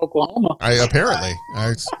afoot in Oklahoma. Apparently,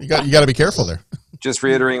 you got to be careful there. Just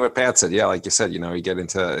reiterating what Pat said, yeah, like you said, you get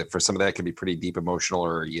into, for some of that, it can be pretty deep emotional,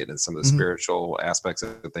 or you get into some of the spiritual aspects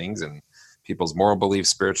of things and people's moral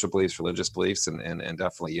beliefs, spiritual beliefs, religious beliefs, and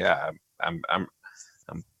definitely, yeah, I'm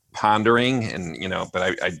pondering, and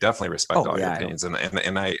but I definitely respect all your opinions, and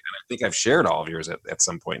I think I've shared all of yours at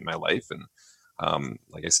some point in my life, and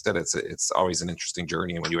like I said, it's always an interesting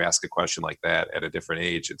journey, and when you ask a question like that at a different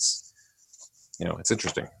age, it's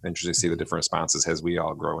interesting to see the different responses as we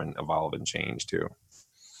all grow and evolve and change too.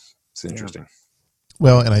 It's interesting.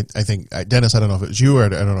 Well, and I think, Dennis, I don't know if it was you or I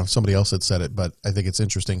don't know if somebody else had said it, but I think it's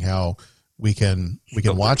interesting how we can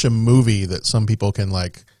watch a movie that some people can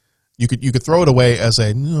you could throw it away as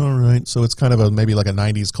all right, so it's kind of maybe like a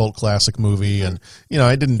 90s cult classic movie, and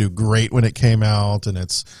it didn't do great when it came out, and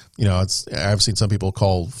it's I've seen some people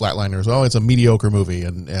call Flatliners, it's a mediocre movie,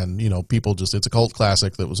 and people just, it's a cult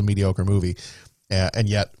classic that was a mediocre movie. And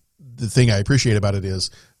yet, the thing I appreciate about it is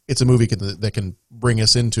it's a movie that can bring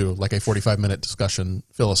us into a 45-minute discussion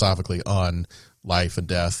philosophically on life and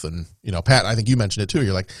death. And, Pat, I think you mentioned it too.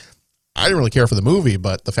 You're like, I didn't really care for the movie,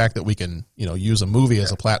 but the fact that we can, use a movie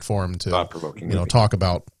as a platform to, talk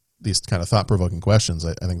about these kind of thought-provoking questions,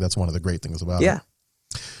 I think that's one of the great things about it.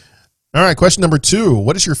 All right, question number 2.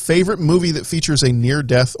 What is your favorite movie that features a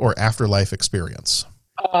near-death or afterlife experience?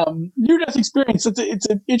 Near-death experience, it's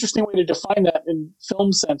an interesting way to define that in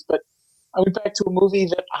film sense, but I went back to a movie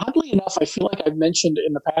that, oddly enough, I feel like I've mentioned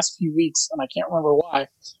in the past few weeks, and I can't remember why,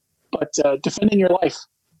 but Defending Your Life.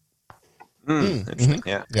 Interesting.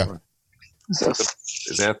 Yeah. Is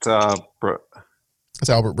that It's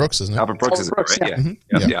Albert Brooks, isn't it? Albert Brooks, Albert Brooks, right? yeah.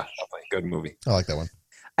 Yeah. Yeah. Definitely. Good movie. I like that one.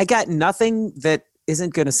 I got nothing that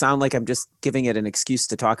isn't going to sound like I'm just giving it an excuse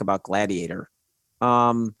to talk about Gladiator.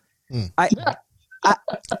 Do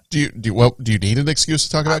you need an excuse to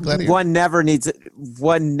talk about Gladiator? One never needs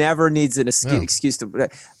an excuse to.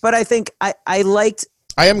 But I think I liked.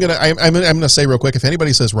 I'm gonna say real quick. If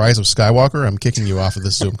anybody says Rise of Skywalker, I'm kicking you off of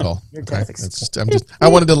this Zoom call. Okay? I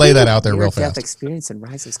wanted to lay that out there real fast. Death experience in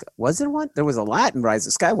Rise of Skywalker. Was there one? There was a lot in Rise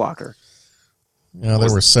of Skywalker. Yeah,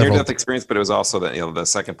 there were several. Near-death experience, but it was also the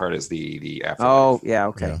second part is the afterlife. Oh yeah,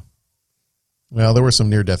 okay. Yeah. Well, there were some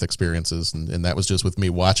near-death experiences, and that was just with me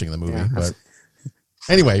watching the movie. Yeah. But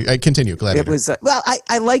anyway, I continue. Gladiator. It was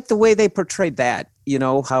I liked the way they portrayed that. You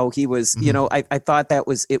know how he was. You know, I thought it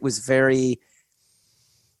was very.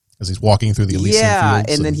 As he's walking through the Elysian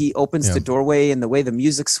fields, and then he opens the doorway, and the way the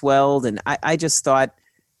music swelled, and I just thought,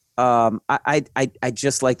 I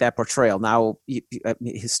just like that portrayal. Now,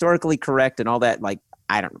 historically correct and all that, like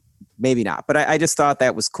I don't know, maybe not, but I just thought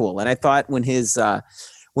that was cool. And I thought when his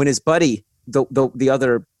buddy, the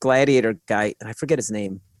other gladiator guy, and I forget his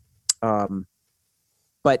name,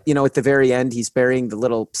 but you know, at the very end, he's burying the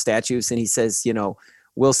little statues, and he says, you know,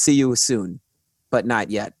 we'll see you soon, but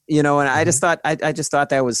not yet. You know, and I just thought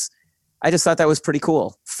that was pretty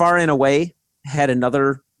cool. Far and Away had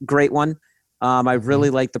another great one. I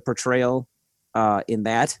really liked the portrayal in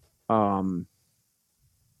that.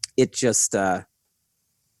 It just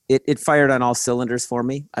it fired on all cylinders for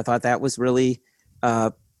me. I thought that was really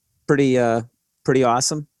pretty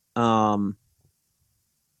awesome.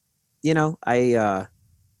 You know,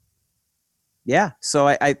 so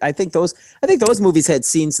I think those movies had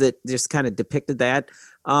scenes that just kind of depicted that.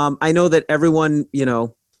 I know that everyone, you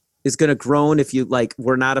know, is going to groan if you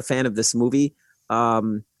we're not a fan of this movie.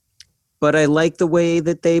 But I like the way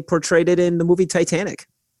that they portrayed it in the movie Titanic.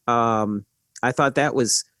 I thought that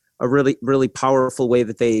was a really, really powerful way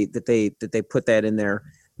that they put that in there.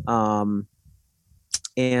 So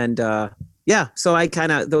I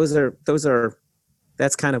kind of,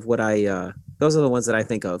 that's kind of what those are the ones that I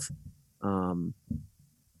think of,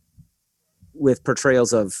 with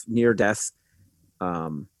portrayals of near death,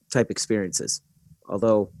 type experiences.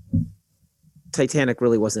 Although Titanic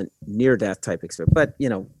really wasn't near death type experience, but you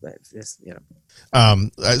know, just, you know.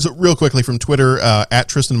 So real quickly from Twitter, at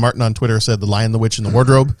Tristan Martin on Twitter said The Lion, the Witch, and the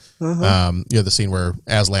Wardrobe. You know, the scene where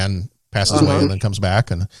Aslan passes away and then comes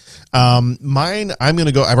back. And mine, I'm going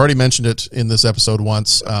to go, I've already mentioned it in this episode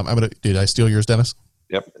once. Did I steal yours, Dennis?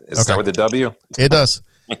 Yep. It start with a W? It does.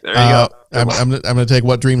 There you go. I'm going to take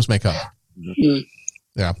What Dreams May Come.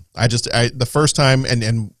 Yeah. The first time,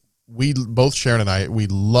 and we both, Sharon and I, we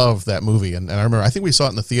love that movie. And I remember, I think we saw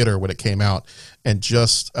it in the theater when it came out, and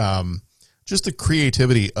just the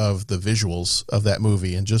creativity of the visuals of that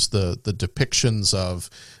movie, and just the depictions of,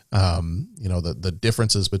 you know, the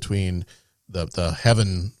differences between the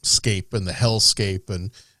heavenscape and the hellscape,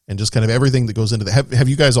 and just kind of everything that goes into that. Have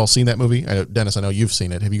you guys all seen that movie? Dennis, I know you've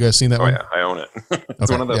seen it. Have you guys seen that one? Oh yeah, I own it. It's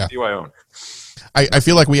one of the few I own. I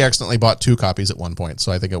feel like we accidentally bought 2 copies at one point.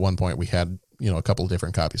 So I think at one point we had, you know, a couple of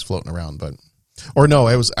different copies floating around,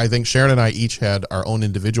 I think Sharon and I each had our own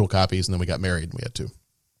individual copies, and then we got married and we had 2.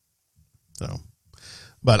 So,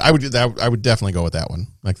 but I would definitely go with that one,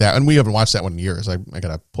 like that. And we haven't watched that one in years. I got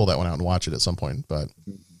to pull that one out and watch it at some point, but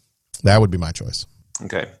that would be my choice.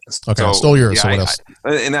 Okay. So, I stole yours. So what else?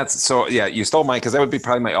 You stole mine, because that would be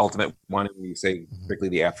probably my ultimate one when you say strictly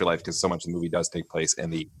the afterlife, because so much of the movie does take place in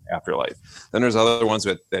the afterlife. Then there's other ones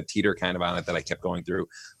that teeter kind of on it that I kept going through.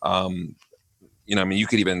 You know, I mean, you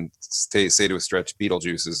could even say to a stretch,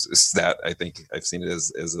 Beetlejuice is that. I think I've seen it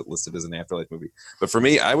as listed as an afterlife movie. But for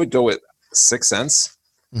me, I would go with Sixth Sense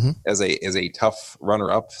as a tough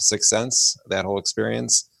runner-up. Sixth Sense, that whole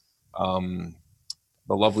experience.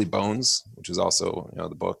 The Lovely Bones, which is also, you know,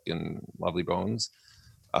 the book in Lovely Bones.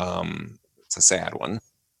 It's a sad one.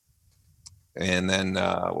 And then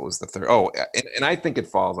what was the third? Oh, and I think it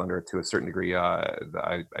falls under, to a certain degree,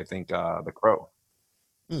 I think The Crow.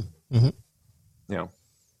 Mm-hmm. You know,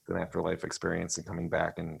 an afterlife experience and coming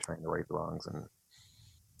back and trying to right the wrongs. And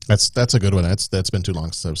that's a good one. That's been too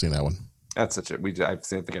long since I've seen that one. That's such a I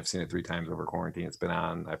think I've seen it 3 times over quarantine. It's been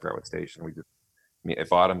on, I forgot what station.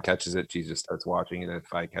 If Autumn catches it, she just starts watching it.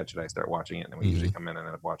 If I catch it, I start watching it, and then we usually come in and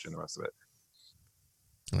end up watching the rest of it.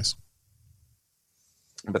 Nice.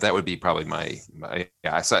 but that would be probably my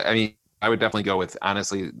yeah. So I mean, I would definitely go with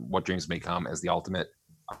honestly, What Dreams May Come as the ultimate,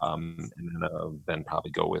 and then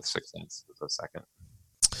probably go with Sixth Sense as a second.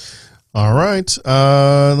 All right.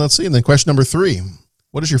 Let's see. And then question number 3.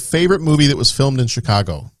 What is your favorite movie that was filmed in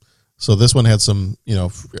Chicago? So this one had some,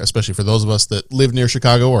 especially for those of us that live near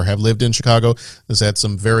Chicago or have lived in Chicago, this had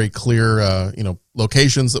some very clear,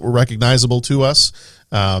 locations that were recognizable to us.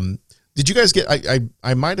 Did you guys get,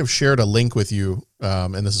 I might have shared a link with you,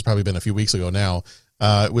 and this has probably been a few weeks ago now.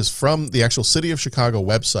 It was from the actual City of Chicago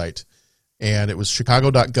website, and it was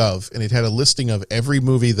chicago.gov, and it had a listing of every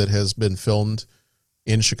movie that has been filmed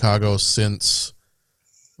in Chicago since,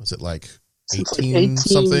 was it like 18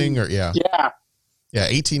 something or yeah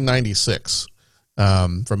 1896,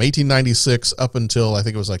 from 1896 up until I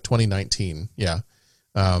think it was like 2019,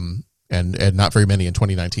 and not very many in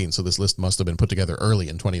 2019, so this list must have been put together early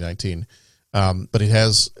in 2019, but it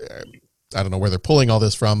has, I don't know where they're pulling all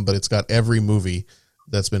this from, but it's got every movie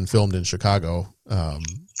that's been filmed in Chicago,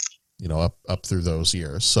 up through those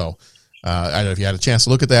years. So I don't know if you had a chance to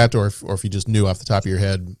look at that, or if you just knew off the top of your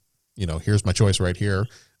head, here's my choice right here.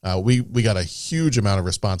 We got a huge amount of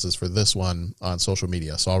responses for this one on social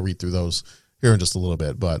media, so I'll read through those here in just a little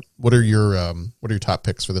bit. But what are your top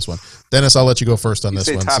picks for this one? Dennis, I'll let you go first on this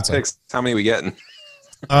one. Top picks. How many are we getting?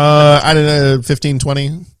 I don't know, 15,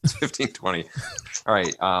 20. 15, 20. All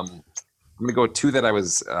right. I'm gonna go 2 that I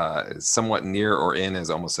was somewhat near or in as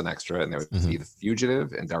almost an extra, and that would be The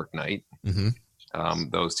Fugitive and Dark Knight.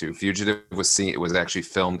 Those 2. Fugitive was actually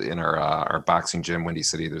filmed in our boxing gym, Windy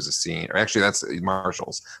City. There's a scene, or actually that's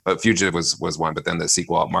Marshall's, but Fugitive was one. But then the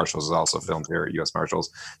sequel, Marshall's, is also filmed here at U.S. Marshall's,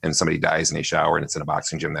 and somebody dies in a shower, and it's in a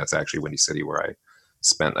boxing gym. That's actually Windy City, where I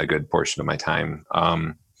spent a good portion of my time.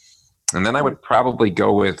 And then I would probably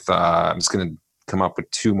go with, I'm just going to come up with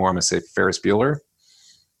 2 more. I'm going to say Ferris Bueller.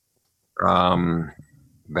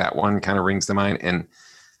 That one kind of rings to mind, and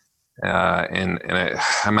I'm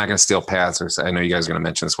not going to steal Pat's, or say, I know you guys are going to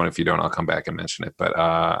mention this one. If you don't, I'll come back and mention it. But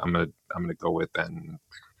I'm gonna go with then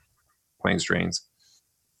Planes, Trains.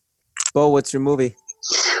 Bo, what's your movie?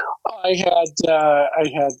 I had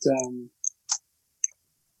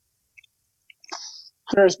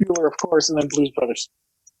Ferris Bueller, of course, and then Blues Brothers.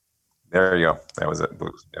 There you go. That was it.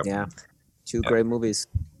 Blues. Yep. Yeah, 2 great movies.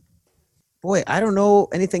 Boy, I don't know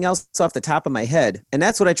anything else off the top of my head, and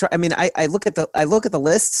that's what I try. I mean, I look at the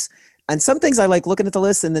lists, and some things I like looking at the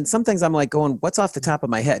list, and then some things I'm like going, "What's off the top of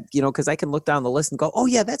my head?" Because I can look down the list and go, "Oh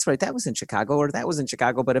yeah, that's right, that was in Chicago, or that was in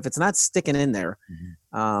Chicago." But if it's not sticking in there,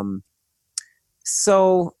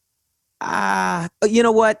 so you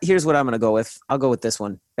know what? Here's what I'm going to go with. I'll go with this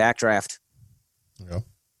one, Backdraft. Yeah.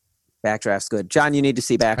 Backdraft's good. John, you need to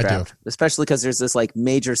see Backdraft, especially because there's this like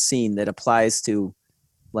major scene that applies to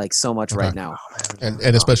like so much right now. And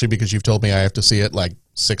especially because you've told me I have to see it like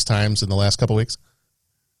 6 times in the last couple of weeks.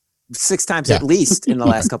 6 times at least in the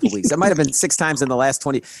last couple of weeks. It might have been 6 times in the last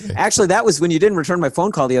 20. Actually, that was when you didn't return my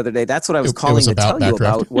phone call the other day. That's what I was calling to tell you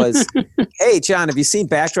about was, hey, John, have you seen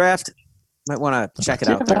Backdraft? Might want to check it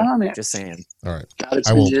out there. Just saying. All right. God, it's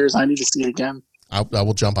been years. I need to see it again. I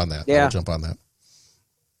will jump on that. Yeah. I will jump on that.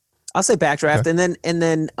 I'll say Backdraft. Okay. And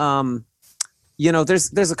then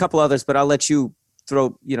there's a couple others, but I'll let you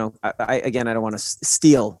throw, I don't want to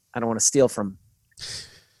steal. I don't want to steal from.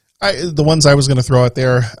 The ones I was going to throw out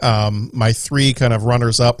there, my 3 kind of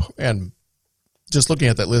runners up, and just looking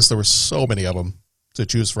at that list, there were so many of them to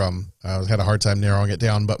choose from. I had a hard time narrowing it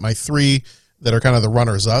down, but my 3 that are kind of the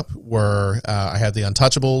runners up were, I had The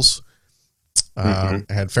Untouchables, I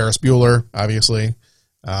had Ferris Bueller, obviously.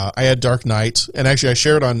 I had Dark Knight, and actually I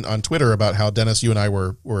shared on Twitter about how, Dennis, you and I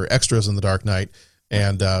were extras in The Dark Knight.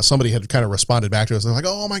 And somebody had kind of responded back to us. They're like,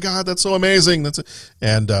 "Oh my God, that's so amazing!"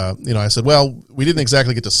 And I said, "Well, we didn't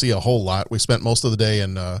exactly get to see a whole lot. We spent most of the day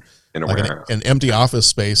in an empty office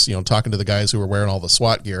space, talking to the guys who were wearing all the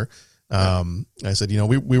SWAT gear." I said,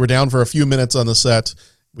 we were down for a few minutes on the set.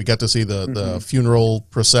 We got to see the funeral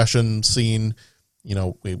procession scene.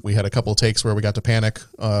 We had a couple of takes where we got to panic,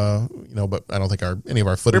 but I don't think any of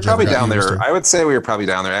our footage. We were probably down there. I would say we were probably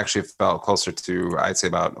down there. Actually, felt closer to, I'd say,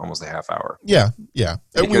 about almost a half hour. Yeah.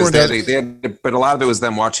 Because they had, but a lot of it was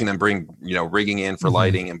them watching them bring, rigging in for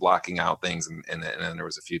lighting and blocking out things, and then there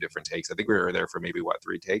was a few different takes. I think we were there for maybe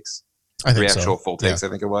 3 takes. I think 3 actual full takes. I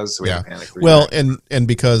think it was. So we had to panic 3 well, and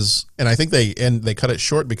because I think they cut it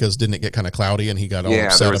short because didn't it get kind of cloudy and he got all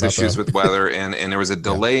upset there was about issues with weather and there was a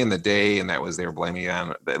delay in the day, and that was they were blaming it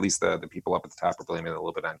on, at least the people up at the top were blaming it a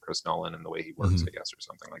little bit on Chris Nolan and the way he works, I guess, or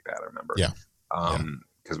something like that. I remember.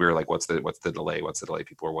 Because we were like, what's the delay? What's the delay?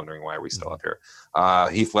 People were wondering, why are we still up here?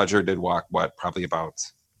 Heath Ledger did walk probably about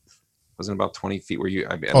wasn't about 20 feet where you,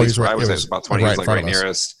 at Oh, least he's where right. I was, It it was was about 20, right he in was like front right of us.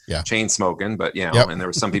 nearest, Yeah. chain smoking, but you know, Yep. and there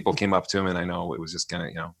was some people came up to him, and I know it was just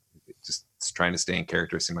kind of, just trying to stay in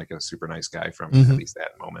character. Seemed like a super nice guy from Mhm. at least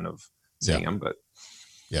that moment of seeing him, but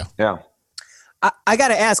yeah. I got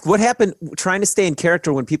to ask, what happened trying to stay in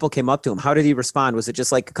character when people came up to him? How did he respond? Was it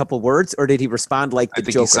just like a couple words, or did he respond like the I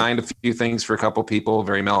think Joker? he signed a few things for a couple people,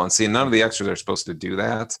 very mellow. And see, none of the extras are supposed to do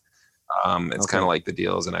that. It's kind of like the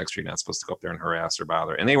deal as an extra, you're not supposed to go up there and harass or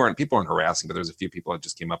bother. And people weren't harassing, but there's a few people that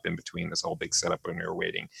just came up in between this whole big setup when we were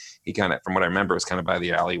waiting. He kind of, from what I remember, was kind of by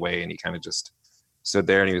the alleyway, and he kind of just stood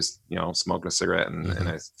there, and he was, smoking a cigarette, and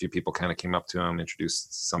a few people kind of came up to him,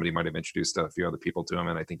 somebody might have introduced a few other people to him,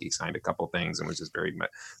 and I think he signed a couple things and was just very,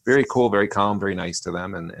 very cool, very calm, very nice to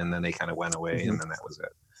them, and then they kind of went away, and then that was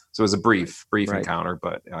it. So it was a brief encounter,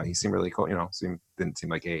 but he seemed really cool. Didn't seem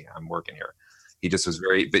like, hey, I'm working here. He just was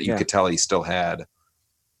very, but you could tell he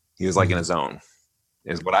was like in his zone.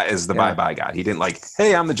 Is the vibe I got. He didn't like,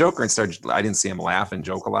 hey, I'm the Joker, and I didn't see him laugh and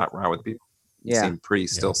joke a lot around with people. He seemed pretty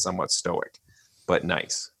still somewhat stoic, but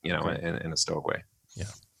nice, in a stoic way. Yeah.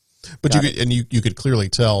 But you could clearly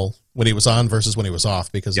tell when he was on versus when he was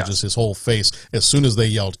off, because of just his whole face. As soon as they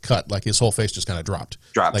yelled cut, like his whole face just kind of dropped.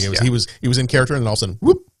 Like he was in character, and then all of a sudden,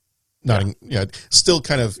 whoop, nodding. Yeah, still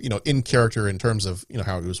kind of in character in terms of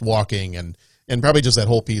how he was walking, and probably just that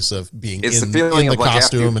whole piece of being in the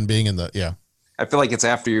costume and being in the I feel like it's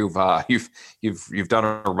after you've done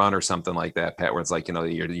a run or something like that, Pat, where it's like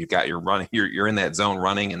you've got your running, you're in that zone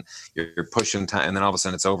running, and you're pushing time, and then all of a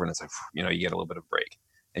sudden it's over, and it's like you get a little bit of break,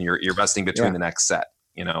 and you're resting between the next set.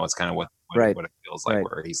 It's kind of what it feels like,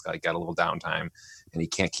 where he's got a little downtime, and he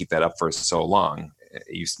can't keep that up for so long.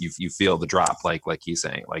 You feel the drop, like he's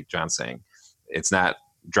saying, like John's saying, it's not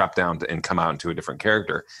drop down and come out into a different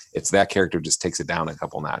character. It's that character just takes it down a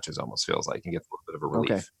couple notches, almost feels like, and gets a little bit of a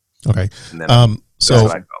relief. Okay. And then,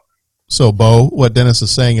 so Bo, what Dennis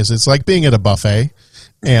is saying is it's like being at a buffet,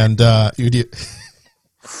 and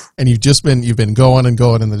you've been going and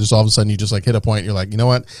going, and then just all of a sudden you just like hit a point. You're like, you know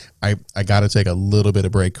what? I got to take a little bit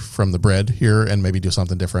of break from the bread here and maybe do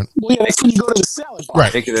something different. Well, yeah, that's when you go to the salad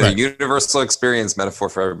bar. Make it a universal experience metaphor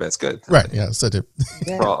for everybody. It's good. Right. Yeah. So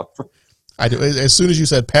I do. As soon as you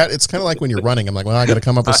said, Pat, it's kind of like when you're running. I'm like, well, I got to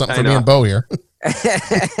come up with something for me and Bo here.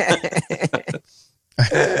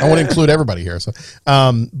 I want to include everybody here. So,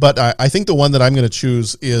 but I think the one that I'm going to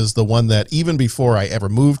choose is the one that even before I ever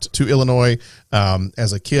moved to Illinois,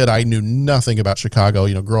 as a kid, I knew nothing about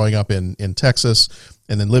Chicago, growing up in Texas,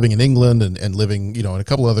 and then living in England, and living, in a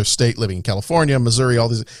couple other states, living in California, Missouri, all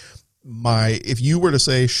these. If you were to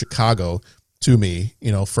say Chicago to me,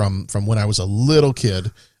 from when I was a little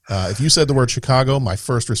kid, if you said the word Chicago, my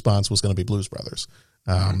first response was going to be Blues Brothers.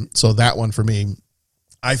 So that one for me,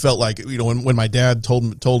 I felt like, when my dad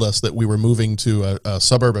told us that we were moving to a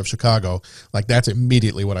suburb of Chicago, like that's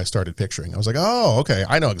immediately what I started picturing. I was like, oh, okay,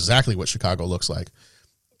 I know exactly what Chicago looks like.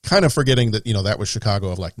 Kind of forgetting that, that was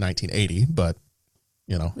Chicago of like 1980, but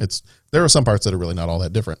there are some parts that are really not all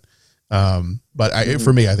that different. But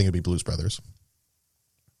for me, I think it'd be Blues Brothers.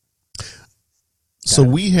 So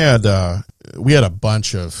we had a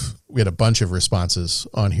bunch of responses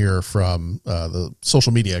on here from the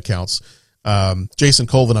social media accounts. Jason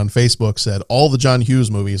Colvin on Facebook said all the John Hughes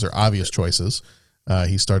movies are obvious choices.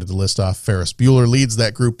 He started to list off Ferris Bueller leads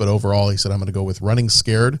that group, but overall he said I'm going to go with Running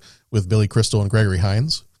Scared with Billy Crystal and Gregory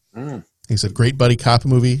Hines. He said great buddy cop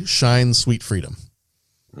movie, Shine, Sweet Freedom.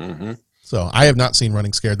 Mm-hmm. So I have not seen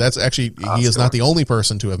Running Scared. That's actually he is not the only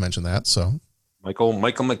person to have mentioned that. So Michael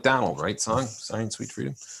McDonald, right? Shine, Sweet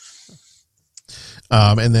Freedom.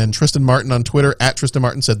 And then Tristan Martin on Twitter at Tristan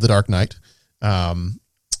Martin said The Dark Knight.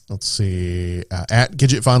 Let's see. At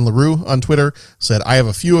Gidget Von LaRue on Twitter said, I have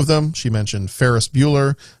a few of them. She mentioned Ferris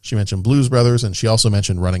Bueller. She mentioned Blues Brothers. And she also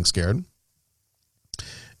mentioned Running Scared.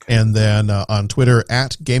 And then on Twitter,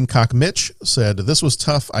 at Gamecock Mitch said, this was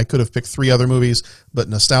tough. I could have picked 3 other movies, but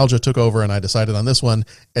nostalgia took over and I decided on this one,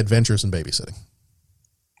 Adventures in Babysitting.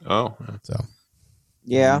 Oh. So.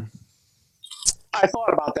 Yeah. I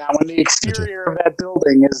thought about that one. The exterior of that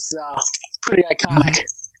building is pretty iconic.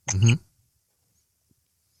 Mm-hmm.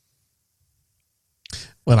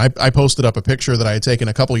 When I posted up a picture that I had taken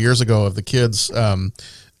a couple years ago of the kids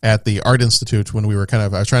at the Art Institute when we were I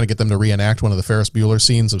was trying to get them to reenact one of the Ferris Bueller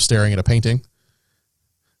scenes of staring at a painting.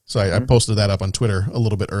 So I posted that up on Twitter a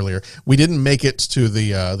little bit earlier. We didn't make it to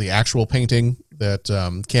the actual painting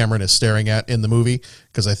that Cameron is staring at in the movie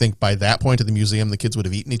because I think by that point at the museum the kids would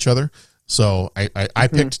have eaten each other. So I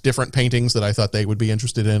picked different paintings that I thought they would be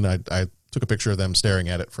interested in. I took a picture of them staring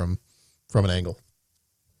at it from an angle.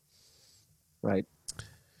 Right.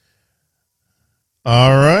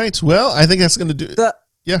 All right. Well, I think that's going to do it.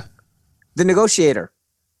 Yeah. The Negotiator.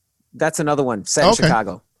 That's another one set in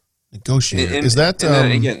Chicago. Negotiator. And- is that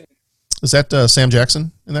and again, Sam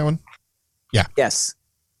Jackson in that one? Yeah. Yes.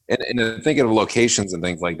 And thinking of locations and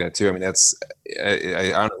things like that too. I mean, that's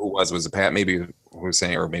I don't know who it was it Pat maybe who was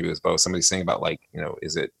saying, or maybe it was both. Somebody saying about like,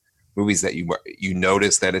 is it movies that you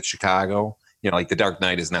notice that it's Chicago? Like The Dark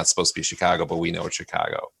Knight is not supposed to be Chicago, but we know it's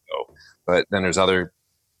Chicago. So, but then there's other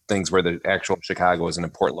things where the actual Chicago is an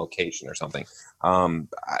important location or something.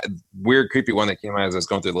 Weird, creepy one that came out as I was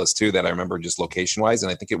going through the list too that I remember just location wise,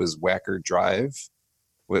 and I think it was Wacker Drive.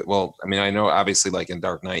 Well, I mean, I know obviously like in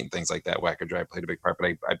Dark Knight and things like that, Wacker Drive played a big part,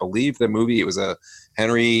 but I believe the movie, it was a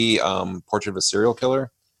Henry Portrait of a Serial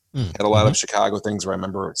Killer. Had a lot of Chicago things where I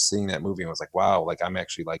remember seeing that movie and was like, wow, like I'm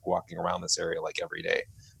actually like walking around this area like every day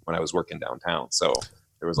when I was working downtown. So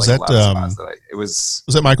there was like a lot of spots that was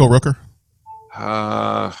that Michael Rooker?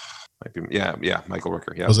 Might be, yeah, Michael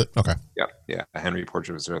Rooker. Yeah. Was it? Okay. Yeah. A Henry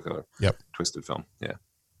Portrait of a Serial Killer. Yep. Twisted film. Yeah.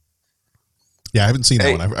 Yeah, I haven't seen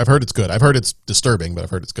that one. I've heard it's good. I've heard it's disturbing, but I've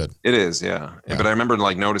heard it's good. It is, yeah. But I remember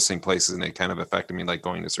like noticing places, and it kind of affected me, like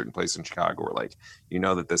going to certain places in Chicago where like,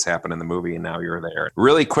 that this happened in the movie and now you're there.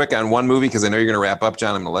 Really quick on one movie, because I know you're going to wrap up,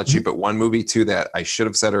 John. I'm going to let you, but one movie too that I should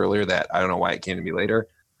have said earlier that I don't know why it came to me later.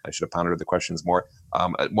 I should have pondered the questions more.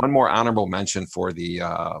 One more honorable mention for the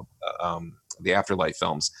Afterlife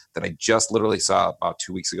films that I just literally saw about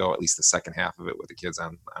 2 weeks ago, at least the second half of it with the kids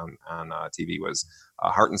on TV, was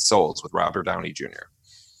Heart and Souls with Robert Downey Jr.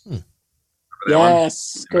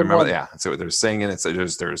 Yes, good remember one. that? Yeah, so they're singing. There's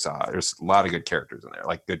a lot of good characters in there,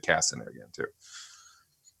 like good cast in there again too.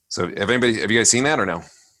 So have you guys seen that or no?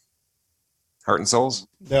 Heart and Souls?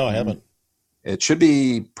 No, I haven't. It should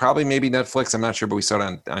be probably maybe Netflix. I'm not sure, but we saw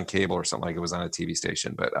it on cable or something, like it was on a TV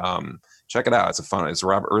station. But check it out. It's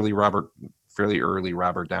fairly early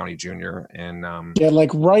Robert Downey Jr. and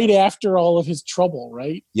like right after all of his trouble,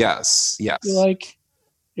 right? Yes. I feel like,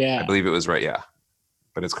 yeah, I believe it was right. Yeah,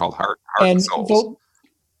 but it's called Heart and Souls.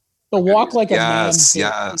 The Walk Like a Man. Yes.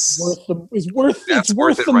 It's worth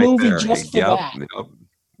the right movie there. just for that.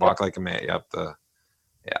 Walk Like a Man. Yep.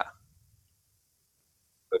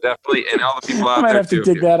 So definitely, and all the people out I might there have to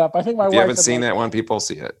dig that up. I think my if wife. you haven't seen that one, people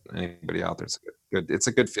see it. Anybody out there? It's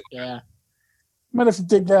a good film. Yeah. I might have to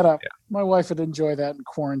dig that up. Yeah. My wife would enjoy that in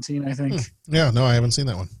quarantine, I think. Yeah, no, I haven't seen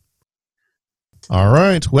that one. All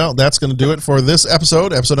right. Well, that's going to do it for this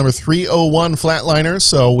episode number 301, Flatliners.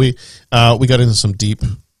 So we got into some deep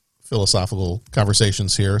philosophical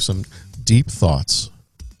conversations here, some deep thoughts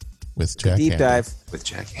with Jack Deep Handy. dive. With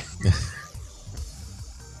Jack.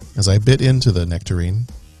 As I bit into the nectarine,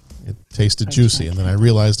 it tasted juicy, and then I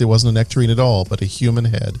realized it wasn't a nectarine at all, but a human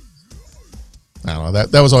head. I don't know.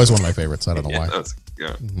 That was always one of my favorites. I don't know why.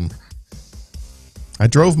 Mm-hmm. I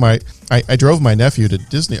drove my nephew to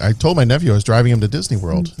Disney. I told my nephew I was driving him to Disney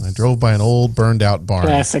World. And I drove by an old burned out barn.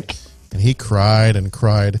 Classic. And he cried and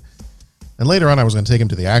cried. And later on I was going to take him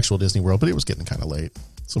to the actual Disney World, but it was getting kind of late.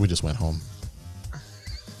 So we just went home.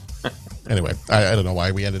 Anyway, I don't know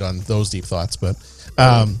why we ended on those deep thoughts, but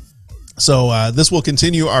so this will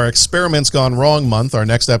continue our Experiments Gone Wrong month. Our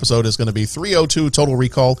next episode is going to be 302 Total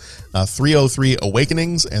Recall, 303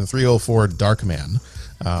 Awakenings, and 304 Dark Man.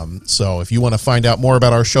 So if you want to find out more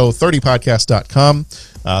about our show, 30podcast.com.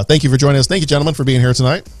 Thank you for joining us. Thank you, gentlemen, for being here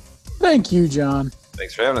tonight. Thank you, John.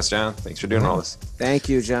 Thanks for having us, John. Thanks for doing all this. Thank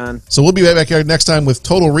you, John. So we'll be right back here next time with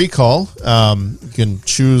Total Recall. You can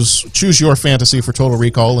choose your fantasy for Total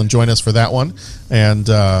Recall and join us for that one. And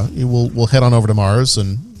we'll head on over to Mars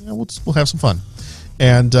and we'll have some fun.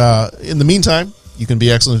 And in the meantime, you can be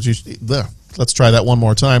excellent. Let's try that one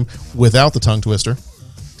more time without the tongue twister.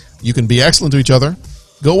 You can be excellent to each other.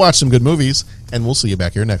 Go watch some good movies, and we'll see you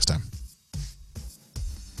back here next time.